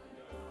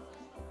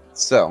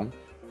 So,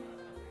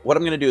 what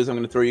I'm going to do is I'm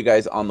going to throw you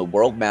guys on the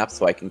world map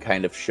so I can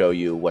kind of show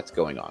you what's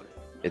going on.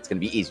 It's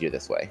going to be easier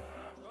this way.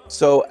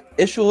 So,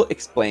 Ishul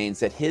explains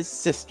that his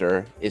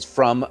sister is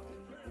from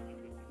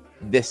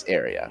this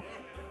area.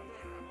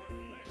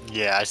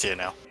 Yeah, I see it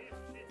now.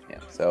 Yeah,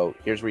 so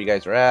here's where you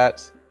guys are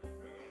at.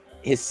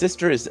 His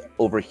sister is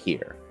over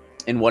here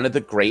in one of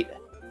the great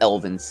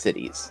elven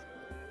cities.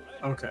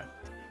 Okay.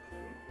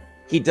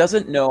 He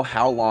doesn't know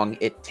how long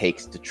it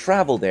takes to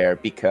travel there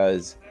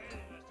because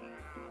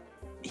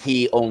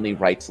he only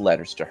writes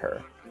letters to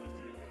her.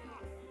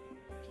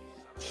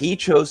 He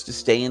chose to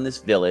stay in this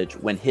village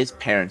when his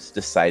parents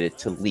decided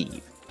to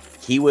leave.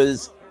 He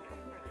was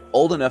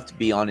old enough to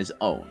be on his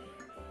own.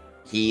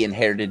 He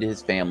inherited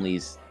his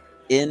family's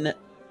inn,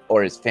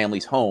 or his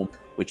family's home,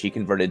 which he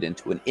converted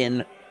into an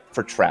inn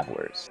for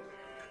travelers.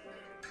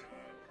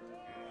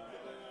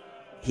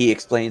 He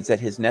explains that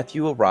his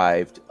nephew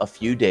arrived a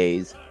few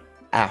days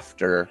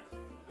after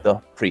the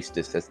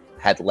priestess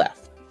had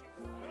left,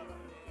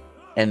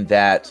 and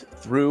that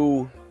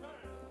through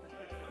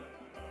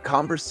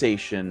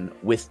conversation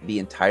with the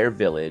entire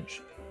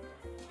village,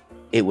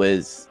 it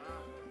was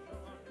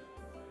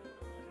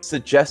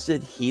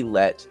suggested he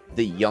let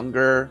the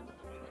younger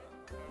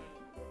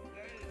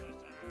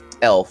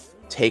elf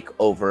take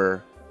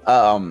over,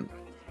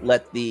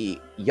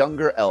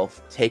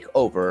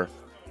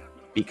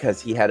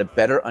 because he had a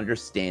better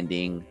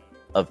understanding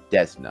of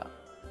Desna.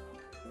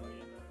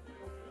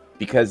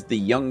 Because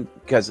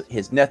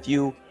his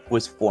nephew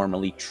was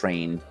formerly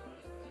trained.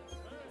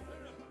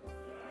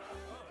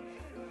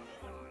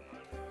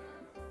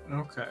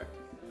 Okay.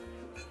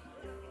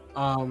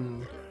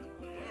 I'm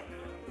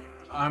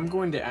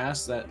going to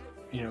ask that,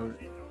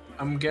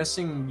 I'm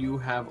guessing you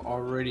have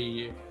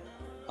already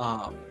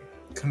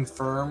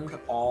confirmed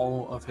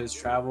all of his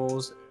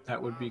travels.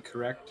 That would be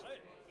correct?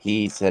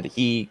 He said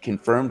he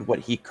confirmed what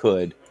he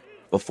could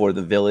before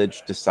the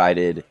village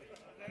decided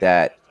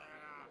that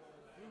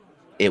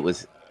it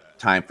was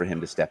time for him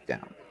to step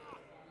down.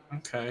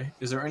 Okay.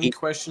 Is there any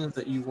questions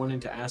that you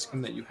wanted to ask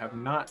him that you have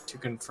not to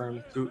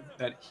confirm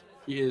that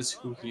he is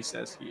who he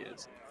says he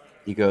is?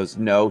 He goes,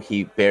 no,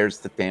 he bears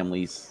the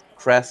family's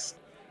crest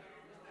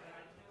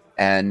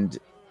and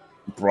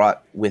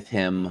brought with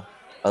him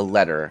a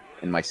letter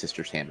in my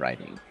sister's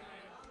handwriting.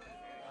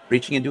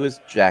 Reaching into his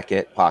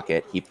jacket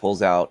pocket, he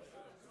pulls out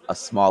a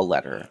small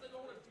letter.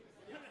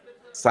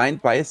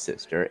 Signed by his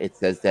sister, it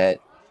says that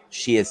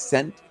she has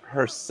sent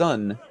her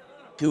son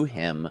to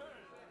him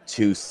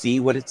to see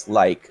what it's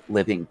like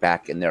living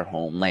back in their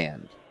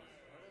homeland.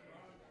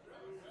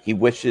 He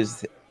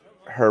wishes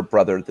her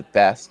brother the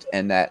best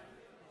and that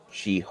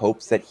she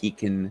hopes that he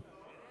can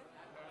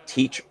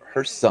teach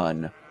her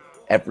son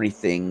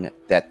everything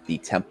that the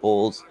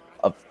temples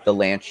of the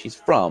land she's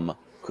from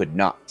could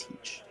not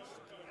teach.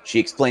 She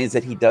explains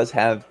that he does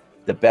have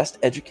the best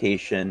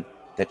education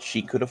that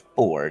she could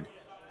afford,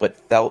 but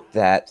felt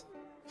that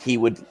he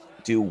would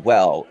do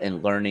well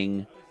in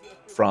learning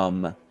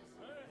from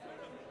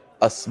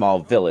a small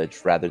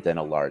village rather than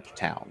a large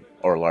town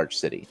or a large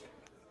city.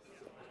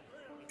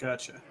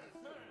 Gotcha.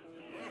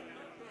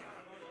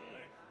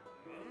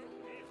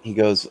 He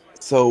goes,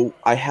 so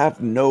I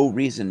have no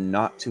reason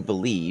not to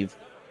believe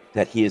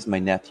that he is my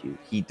nephew.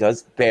 He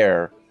does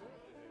bear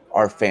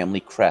our family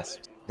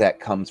crest that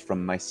comes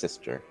from my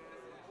sister.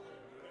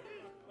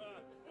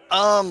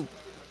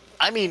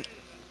 I mean,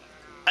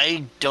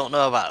 I don't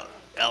know about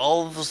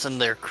elves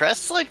and their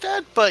crests like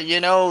that, but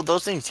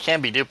those things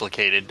can be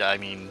duplicated. I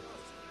mean,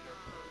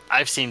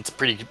 I've seen some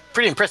pretty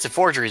impressive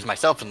forgeries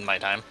myself in my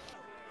time.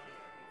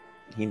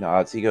 He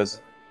nods. He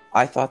goes,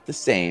 I thought the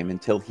same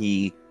until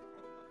he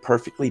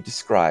perfectly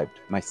described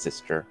my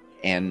sister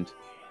and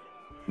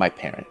my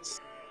parents.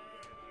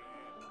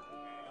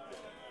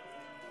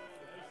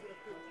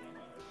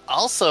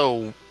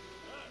 Also,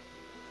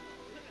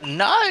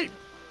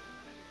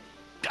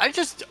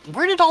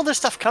 where did all this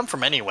stuff come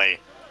from anyway?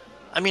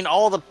 I mean,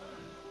 all the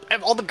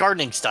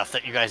gardening stuff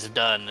that you guys have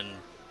done, and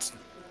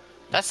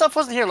that stuff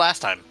wasn't here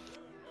last time.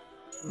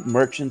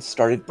 Merchants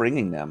started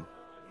bringing them.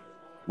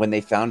 When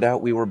they found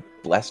out we were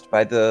blessed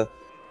by the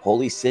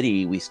holy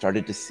city, we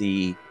started to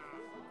see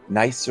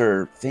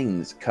nicer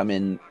things come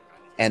in,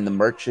 and the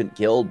merchant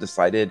guild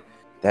decided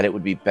that it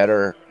would be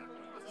better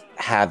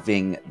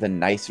having the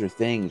nicer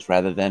things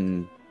rather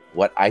than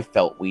what I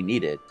felt we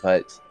needed.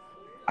 But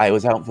I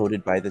was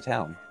outvoted by the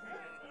town.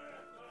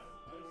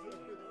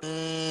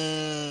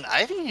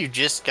 I think you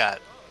just got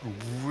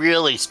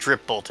really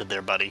strip bolted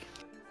there, buddy.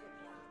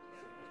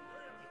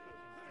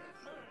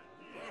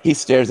 He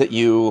stares at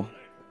you,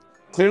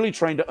 clearly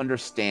trying to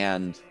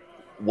understand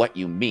what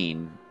you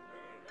mean.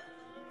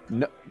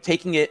 No,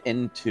 putting it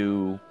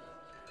into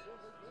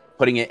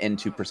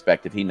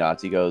perspective, he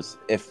nods. He goes,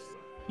 if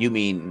you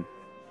mean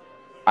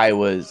I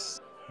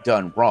was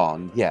done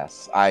wrong,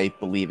 yes, I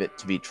believe it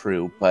to be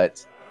true,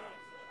 but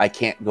I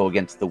can't go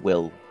against the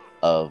will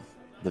of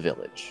the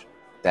village.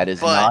 That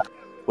is not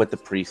what the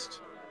priest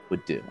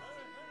would do.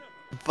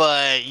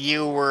 But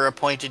you were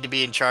appointed to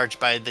be in charge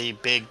by the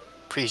big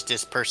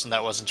priestess person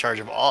that was in charge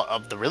of all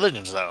of the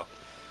religions, though.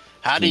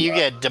 How do you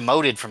get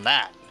demoted from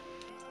that?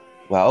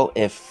 Well,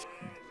 if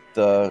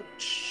the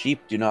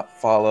sheep do not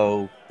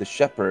follow the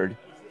shepherd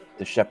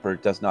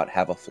does not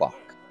have a flock.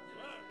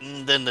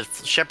 Then the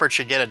shepherd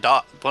should get a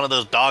dog, one of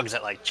those dogs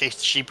that like chase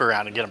the sheep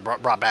around and get them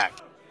brought back.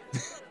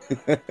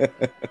 You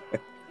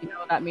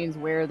know, that means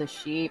we're the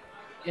sheep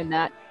in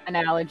that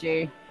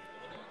analogy.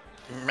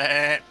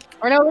 Meh.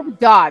 Or no, we're the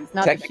dogs,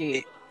 not the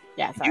sheep.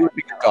 Yeah, sorry. You would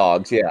be the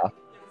dogs, yeah.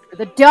 We're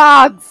the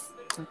dogs!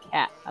 I'm a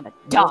cat, not a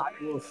dog.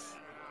 Woof.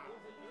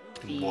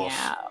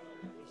 Meow.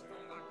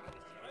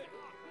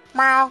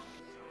 Meow.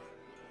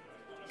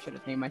 Should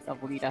have named myself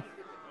Lita.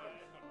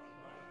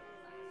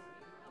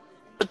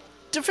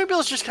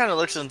 Defibulus just kind of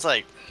looks and it's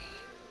like,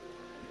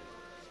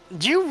 are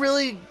you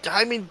really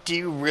on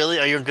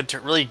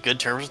really good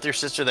terms with your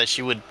sister that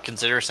she would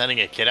consider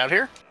sending a kid out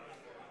here?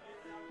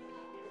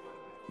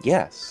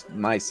 Yes,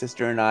 my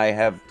sister and I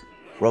have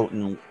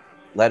written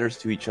letters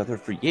to each other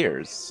for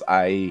years.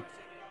 I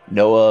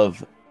know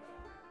of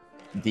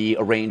the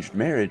arranged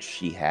marriage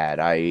she had.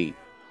 I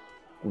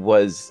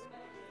was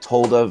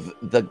told of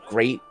the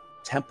great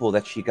temple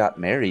that she got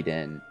married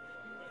in.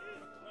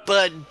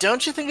 But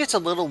don't you think it's a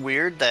little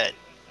weird that,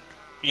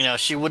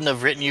 she wouldn't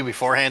have written you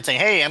beforehand saying,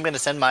 hey, I'm going to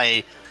send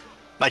my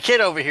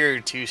kid over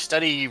here to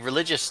study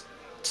religious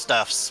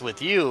stuffs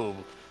with you,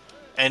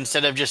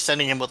 instead of just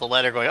sending him with a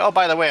letter going, oh,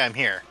 by the way, I'm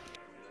here.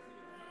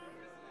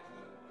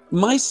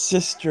 My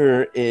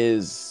sister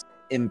is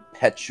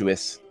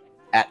impetuous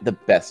at the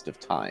best of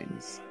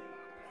times.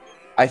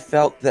 I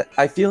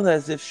feel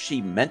as if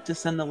she meant to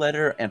send the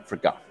letter and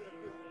forgot.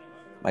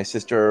 My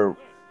sister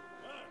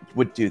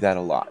would do that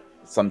a lot.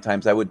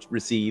 Sometimes I would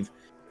receive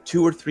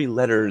 2 or 3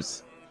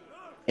 letters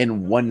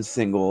in one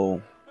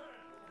single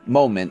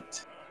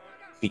moment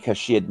because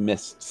she had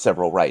missed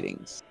several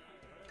writings.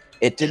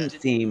 It didn't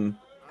seem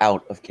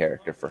out of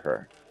character for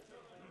her.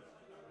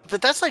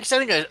 But that's like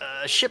sending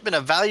a shipment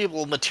of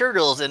valuable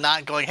materials and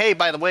not going, hey,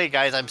 by the way,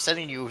 guys, I'm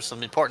sending you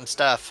some important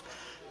stuff.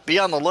 Be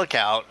on the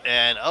lookout,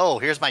 and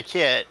here's my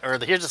kit, or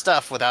here's the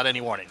stuff without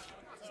any warning.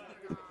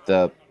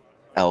 The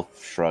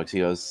elf shrugs. He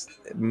goes,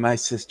 my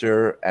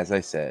sister, as I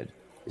said,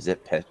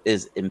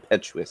 is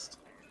impetuous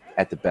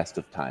at the best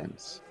of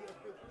times.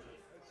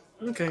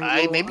 Okay.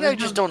 I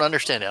just don't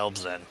understand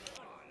elves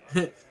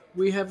then.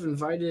 We have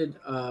invited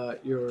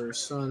your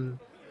son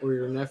or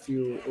your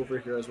nephew over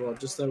here as well,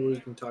 just that we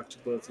can talk to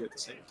both of you at the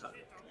same time.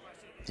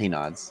 He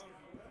nods.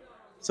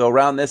 So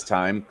around this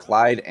time,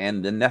 Clyde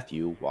and the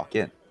nephew walk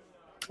in.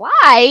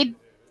 Clyde?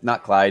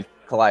 Not Clyde,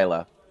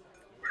 Kalila.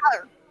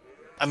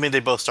 I mean, they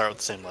both start with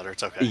the same letter.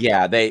 It's okay.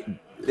 Yeah, they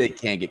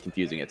can get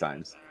confusing at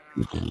times.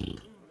 All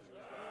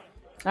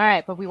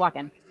right, but we walk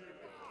in.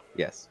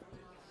 Yes.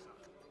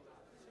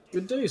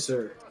 Good day,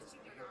 sir.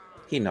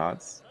 He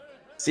nods.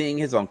 Seeing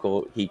his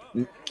uncle, he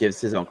gives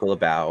his uncle a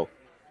bow.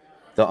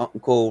 The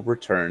uncle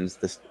returns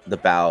the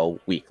bow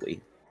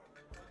weakly.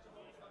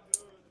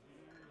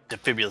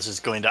 Defibulus is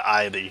going to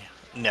eye the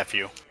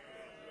nephew.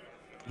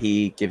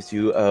 He gives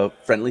you a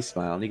friendly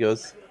smile and he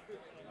goes,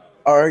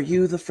 are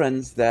you the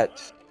friends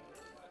that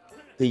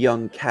the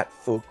young cat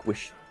folk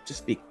wish to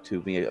speak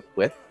to me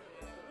with?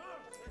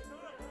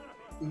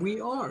 We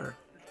are.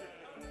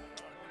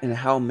 And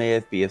how may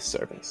it be of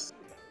service?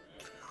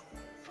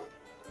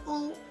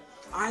 Well,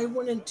 I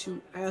wanted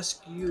to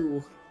ask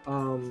you,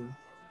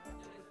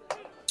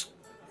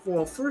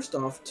 well, first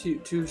off,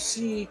 to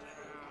see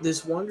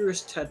this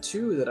wondrous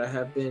tattoo that I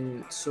have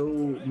been so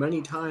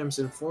many times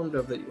informed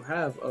of that you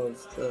have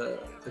of the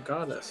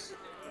goddess.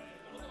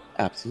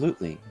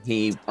 Absolutely.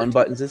 He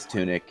unbuttons his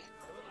tunic.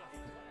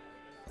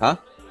 Huh?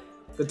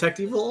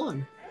 Detect evil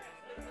on.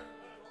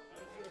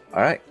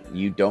 All right.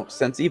 You don't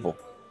sense evil.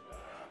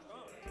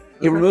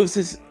 He removes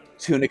his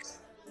tunic.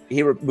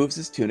 He removes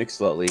his tunic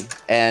slowly,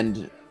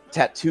 and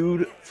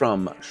tattooed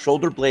from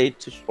shoulder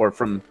to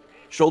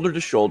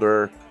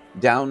shoulder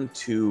down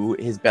to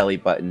his belly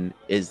button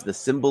is the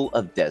symbol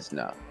of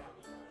Desna.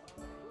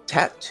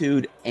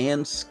 tattooed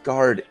and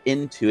scarred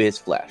into his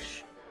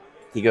flesh.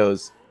 He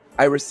goes,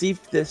 I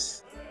received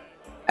this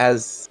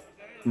as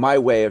my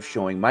way of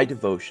showing my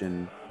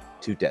devotion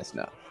to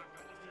Desna.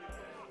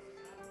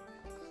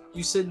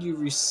 You said you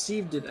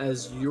received it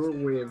as your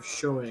way of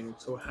showing,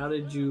 so how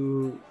did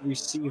you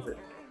receive it?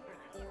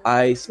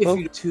 I spoke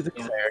you- to the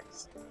yeah.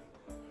 clerics.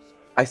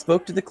 I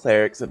spoke to the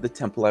clerics of the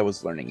temple I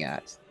was learning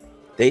at.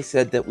 They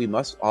said that we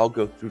must all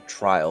go through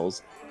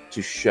trials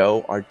to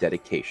show our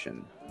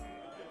dedication.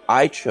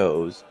 I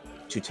chose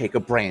to take a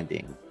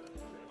branding.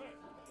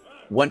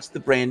 Once the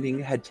branding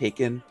had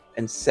taken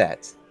and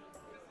set,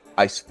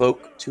 I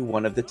spoke to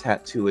one of the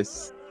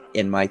tattooists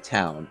in my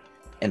town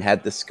and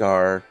had the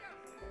scar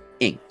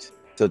inked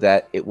so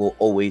that it will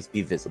always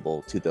be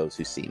visible to those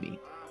who see me.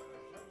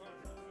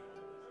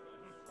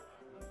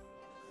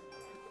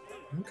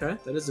 Okay,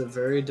 that is a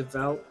very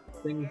devout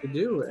thing to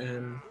do,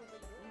 and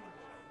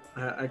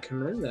I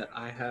commend that.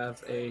 I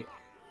have a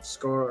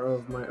scar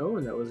of my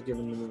own that was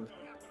given to me.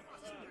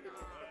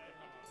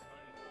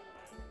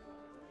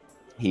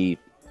 He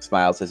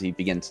smiles as he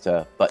begins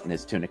to button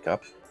his tunic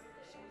up.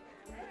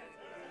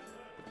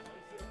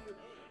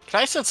 Can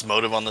I sense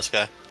motive on this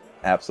guy?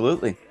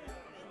 Absolutely.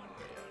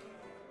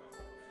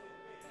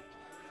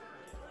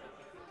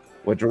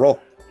 What'd you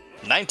roll?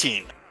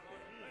 19.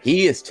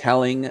 He is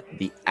telling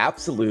the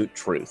absolute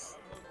truth.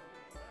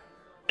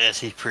 As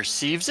he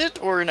perceives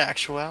it, or in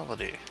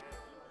actuality?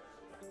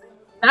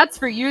 That's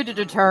for you to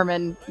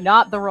determine,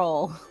 not the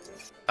roll.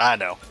 I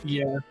know.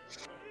 Yeah.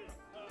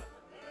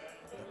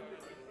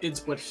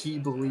 It's what he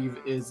believes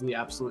is the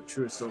absolute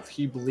truth. So if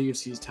he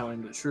believes he's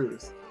telling the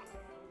truth,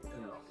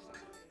 you know.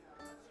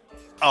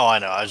 Oh, I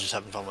know. I was just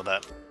having fun with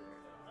that.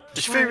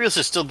 Furious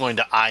is still going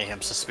to eye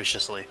him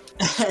suspiciously.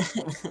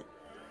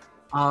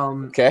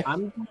 Okay.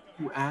 I'm going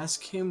to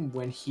ask him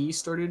when he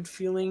started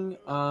feeling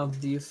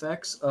the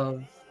effects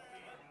of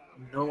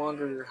no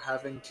longer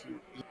having to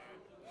eat.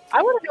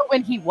 I want to know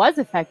when he was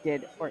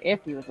affected, or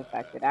if he was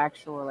affected,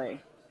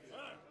 actually.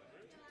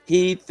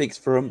 He thinks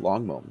for a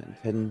long moment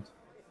and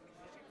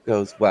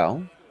goes,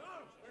 well,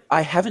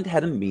 I haven't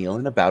had a meal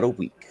in about a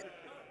week.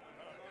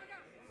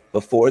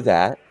 Before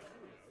that,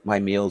 my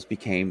meals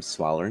became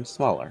smaller and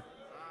smaller.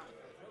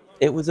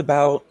 It was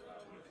about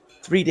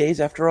 3 days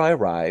after I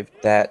arrived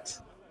that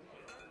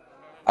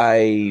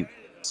I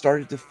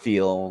started to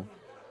feel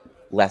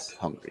less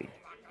hungry.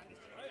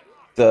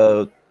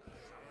 The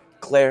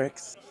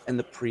clerics and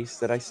the priests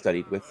that I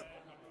studied with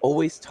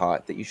always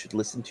taught that you should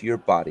listen to your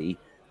body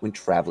when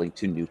traveling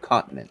to new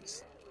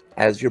continents,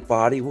 as your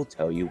body will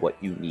tell you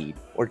what you need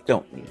or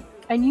don't need.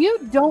 And you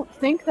don't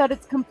think that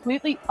it's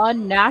completely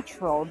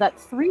unnatural that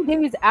 3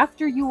 days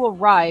after you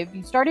arrived,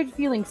 you started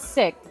feeling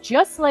sick,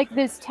 just like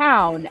this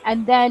town,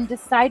 and then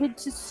decided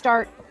to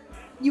start.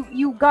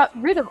 You got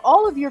rid of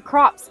all of your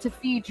crops to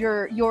feed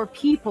your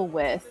people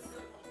with,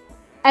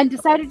 and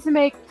decided to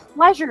make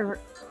pleasure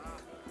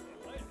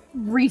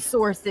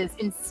resources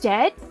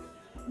instead?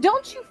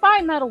 Don't you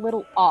find that a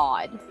little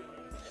odd?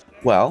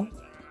 Well,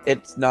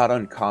 it's not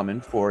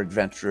uncommon for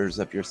adventurers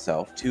of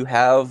yourself to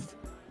have,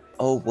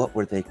 what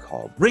were they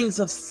called? Rings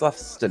of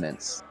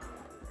sustenance.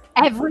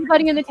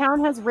 Everybody in the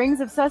town has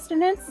rings of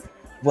sustenance?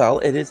 Well,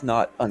 it is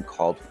not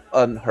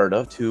unheard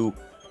of to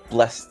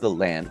bless the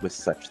land with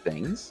such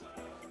things.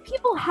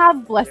 People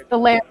have blessed the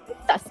land with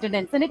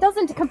sustenance, and it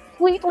doesn't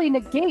completely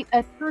negate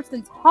a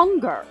person's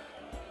hunger.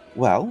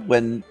 Well,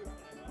 when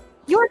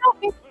You're not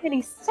making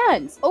any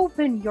sense.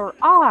 Open your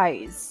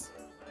eyes.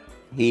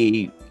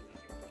 he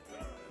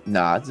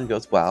nods and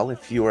goes, well,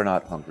 if you are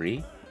not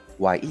hungry,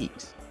 why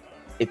eat?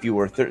 If you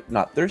were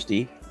not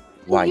thirsty,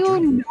 why Do you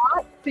drink?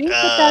 not think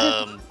that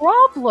is a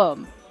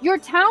problem? Your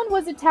town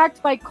was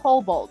attacked by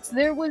kobolds.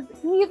 There was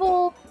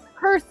evil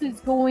curses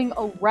going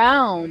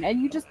around,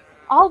 and you just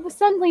all of a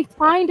sudden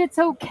find it's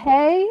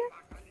okay?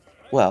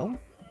 Well,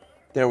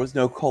 there was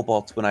no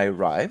kobolds when I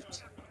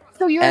arrived.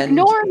 So you're And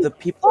ignoring the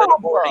people that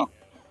problem. already...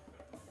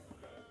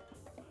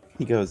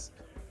 He goes,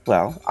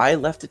 well, I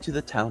left it to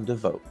the town to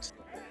vote.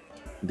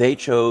 They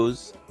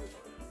chose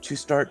to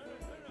start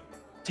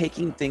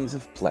taking things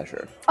of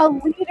pleasure. A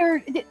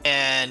leader.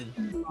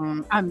 And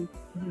I'm.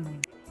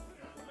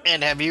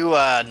 and have you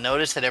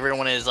noticed that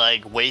everyone is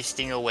like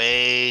wasting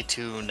away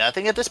to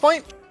nothing at this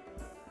point?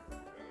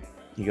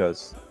 He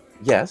goes,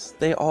 yes,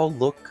 they all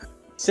look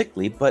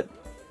sickly, but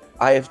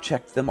I have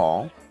checked them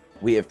all.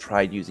 We have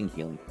tried using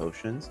healing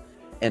potions,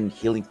 and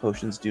healing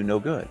potions do no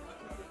good.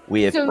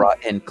 We have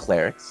brought in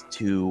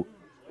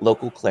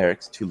local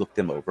clerics to look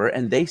them over,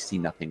 and they see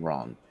nothing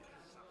wrong.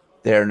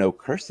 There are no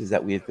curses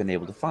that we have been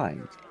able to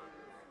find.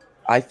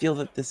 I feel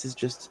that this is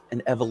just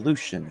an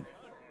evolution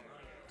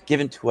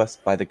given to us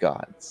by the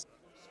gods.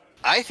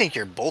 I think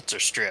your bolts are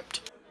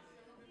stripped.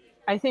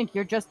 I think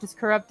you're just as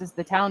corrupt as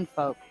the town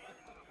folk.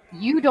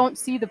 You don't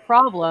see the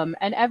problem,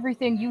 and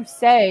everything you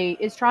say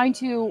is trying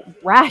to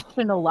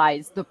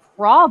rationalize the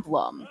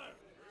problem.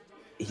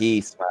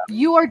 He smiles.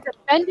 You are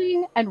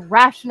defending and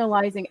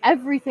rationalizing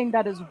everything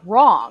that is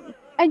wrong,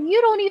 and you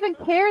don't even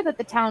care that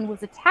the town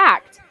was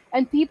attacked.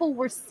 and people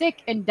were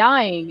sick and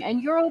dying,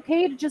 and you're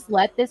okay to just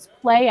let this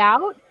play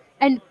out?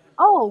 And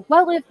oh,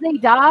 well, if they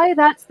die,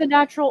 that's the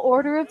natural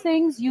order of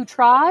things. You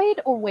tried,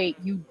 or wait,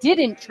 you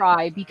didn't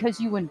try because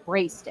you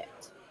embraced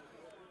it.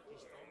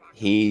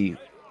 He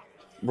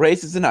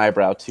raises an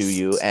eyebrow to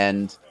you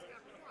and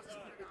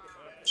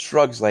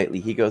shrugs lightly.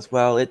 He goes,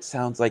 well, it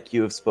sounds like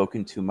you have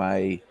spoken to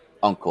my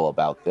uncle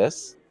about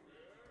this,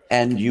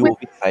 and you will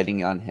be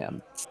fighting on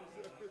him.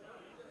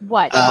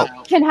 What? Uh,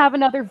 Can have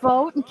another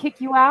vote and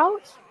kick you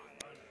out?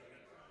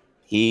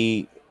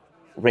 He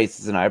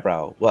raises an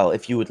eyebrow. Well,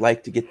 if you would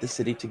like to get the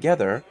city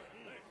together,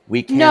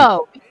 we can.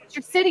 No, because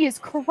your city is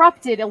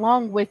corrupted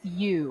along with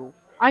you.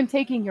 I'm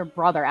taking your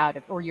brother out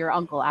of, or your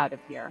uncle out of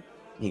here.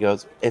 He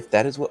goes, if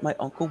that is what my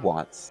uncle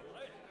wants,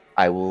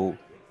 I will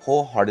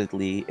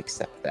wholeheartedly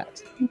accept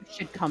that. You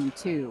should come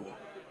too.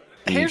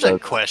 He Here's a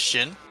goes,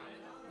 question.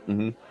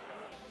 Mhm.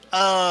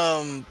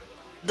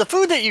 The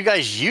food that you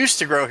guys used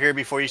to grow here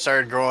before you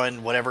started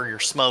growing whatever you're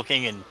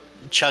smoking and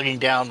chugging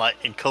down like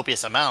in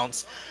copious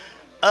amounts,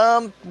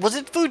 was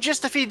it food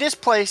just to feed this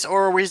place,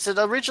 or was it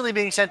originally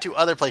being sent to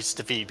other places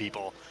to feed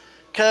people?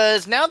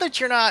 Because now that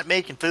you're not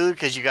making food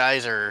because you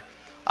guys are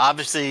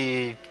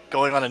obviously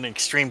going on an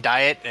extreme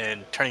diet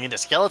and turning into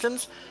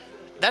skeletons,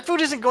 that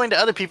food isn't going to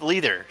other people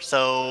either.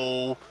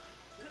 So,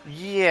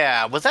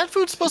 yeah, was that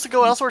food supposed to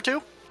go elsewhere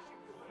too?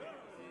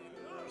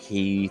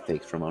 He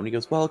thinks for a moment. He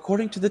goes, well,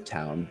 according to the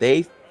town,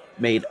 they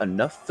made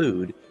enough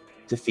food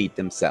to feed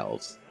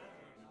themselves.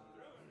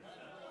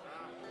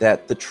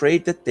 That the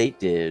trade that they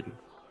did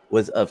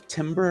was of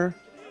timber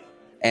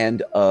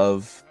and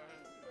of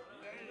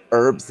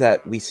herbs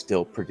that we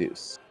still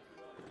produce.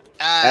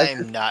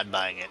 I'm not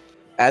buying it.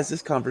 As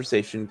this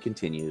conversation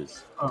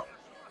continues, Oh.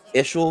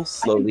 Ishel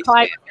slowly...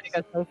 I was going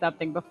to go say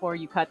something before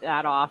you cut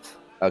that off.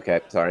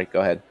 Okay, sorry, go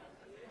ahead.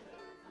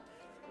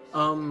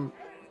 I'm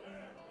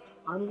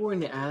going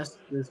to ask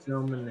this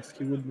gentleman if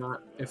he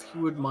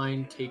would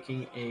mind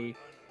taking a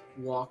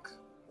walk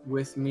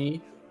with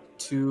me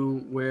to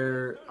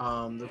where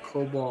the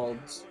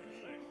kobolds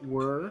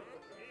were.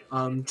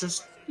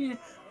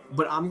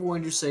 But I'm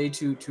going to say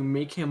to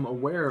make him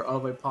aware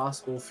of a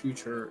possible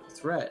future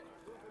threat.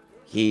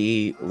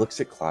 He looks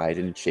at Clyde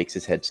and shakes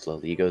his head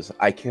slowly. He goes,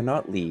 I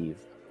cannot leave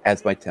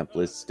as my temple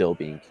is still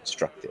being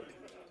constructed.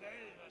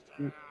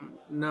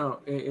 No,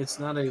 it's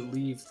not a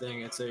leave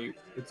thing. It's a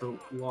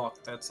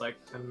walk. That's like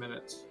 10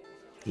 minutes.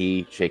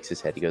 He shakes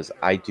his head. He goes,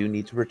 I do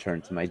need to return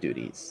to my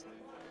duties.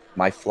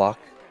 My flock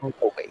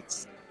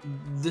awaits.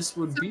 This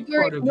would be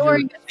You're part of your...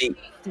 ignoring the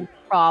safety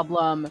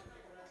problem.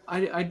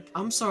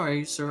 I'm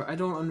sorry, sir. I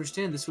don't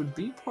understand. This would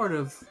be part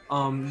of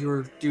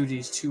your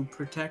duties to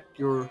protect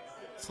your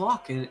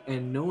flock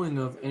and knowing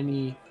of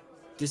any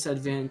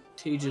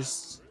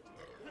disadvantageous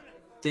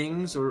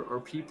things or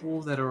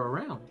people that are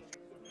around.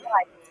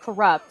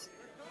 Corrupt.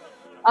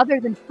 Other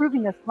than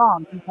proving us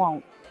wrong, you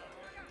won't.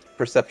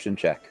 Perception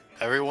check.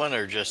 Everyone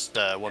or just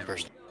one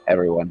person?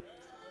 Everyone.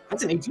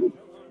 That's an 18.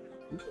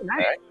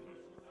 Nice.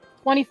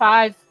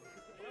 25.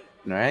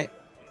 All right.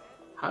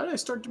 How did I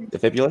start doing?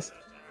 Defibulous?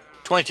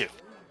 22.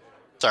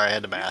 Sorry, I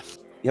had to math.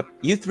 Yep.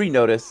 You three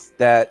notice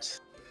that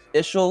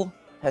Ishel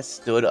has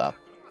stood up,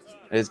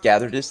 has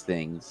gathered his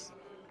things,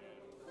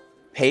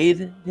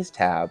 paid his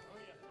tab,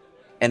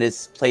 and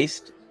has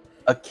placed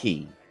a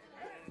key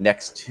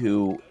next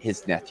to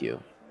his nephew.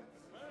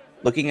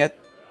 Looking at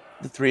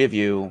the three of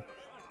you,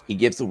 he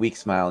gives a weak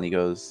smile and he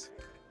goes,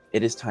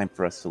 it is time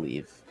for us to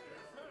leave.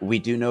 We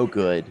do no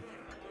good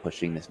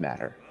pushing this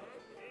matter.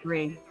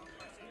 3.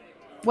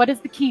 What is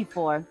the key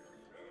for?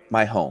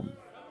 My home.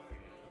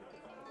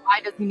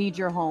 Why does he need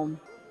your home?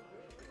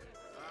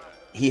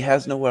 He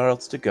has nowhere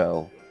else to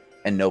go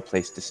and no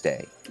place to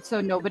stay.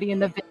 So nobody in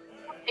the village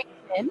will take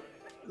him in?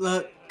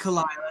 Look,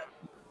 Kalila,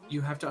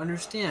 you have to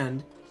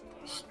understand,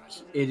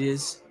 it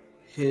is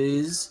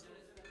his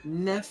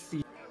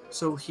nephew,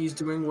 so he's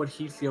doing what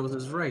he feels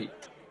is right.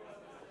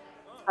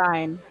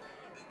 Fine.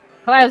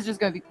 Kalia's just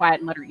going to be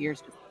quiet and let her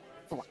ears just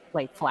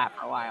lay flat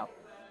for a while.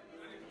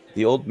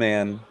 The old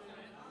man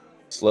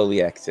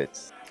slowly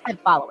exits. I'd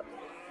follow it.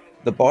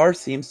 The bar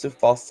seems to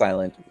fall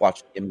silent,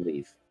 watching him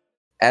leave.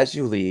 As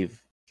you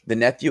leave, the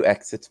nephew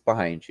exits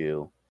behind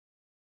you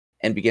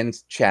and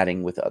begins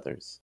chatting with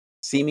others,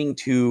 seeming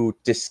to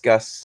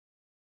discuss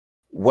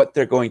what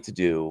they're going to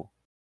do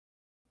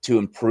to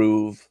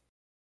improve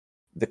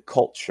the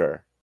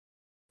culture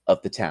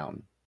of the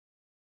town.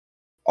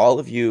 All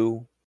of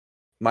you,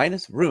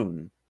 minus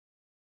Rune,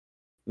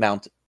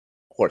 mount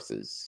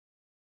horses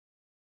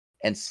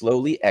and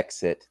slowly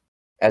exit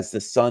as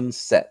the sun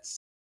sets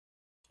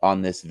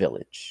on this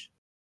village.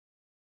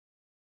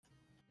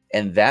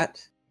 And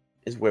that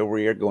is where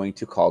we are going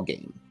to call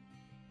game.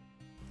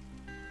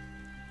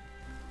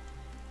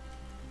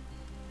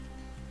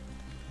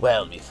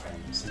 Well, me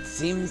friends, it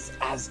seems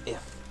as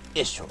if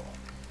Ishel,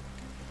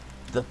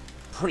 the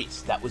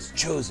priest that was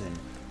chosen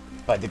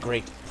by the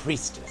great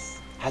priestess,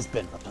 has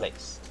been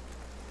replaced.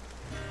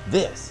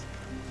 This,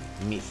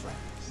 me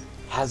friends,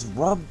 has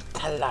rubbed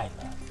Kalila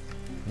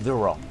the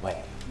wrong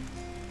way.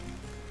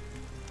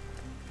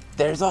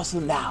 There's also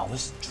now a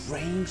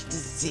strange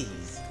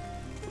disease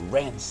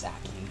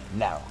ransacking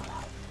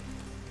Narrowcloud.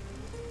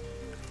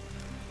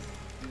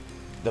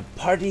 The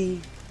party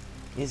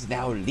is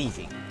now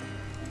leaving,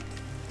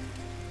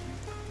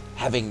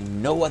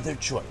 having no other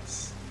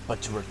choice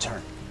but to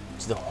return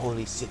to the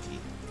holy city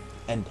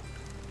and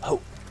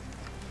hope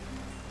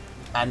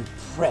and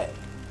pray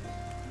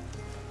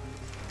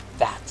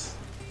that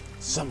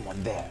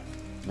someone there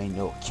may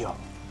know a cure.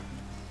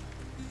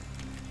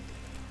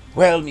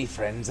 Well, me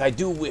friends, I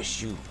do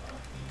wish you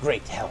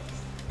great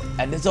health,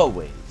 and as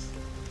always,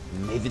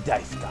 may the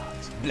dice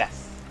gods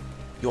bless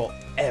your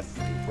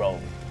every roll.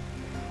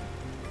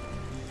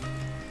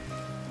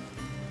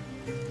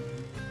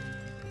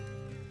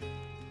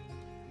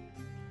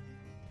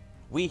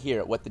 We here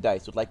at What the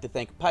Dice would like to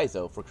thank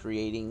Paizo for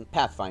creating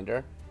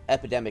Pathfinder,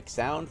 Epidemic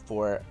Sound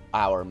for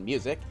our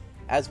music,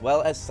 as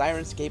well as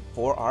Sirenscape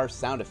for our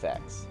sound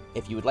effects.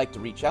 If you would like to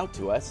reach out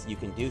to us, you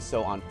can do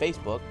so on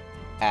Facebook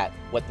at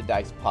What the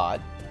Dice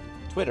Pod,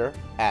 Twitter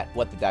at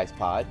What the Dice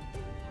Pod,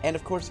 and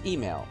of course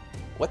email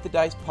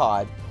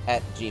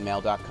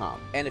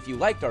whatthedicepod@gmail.com. And if you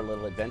liked our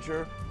little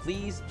adventure,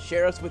 please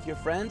share us with your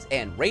friends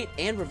and rate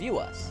and review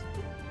us.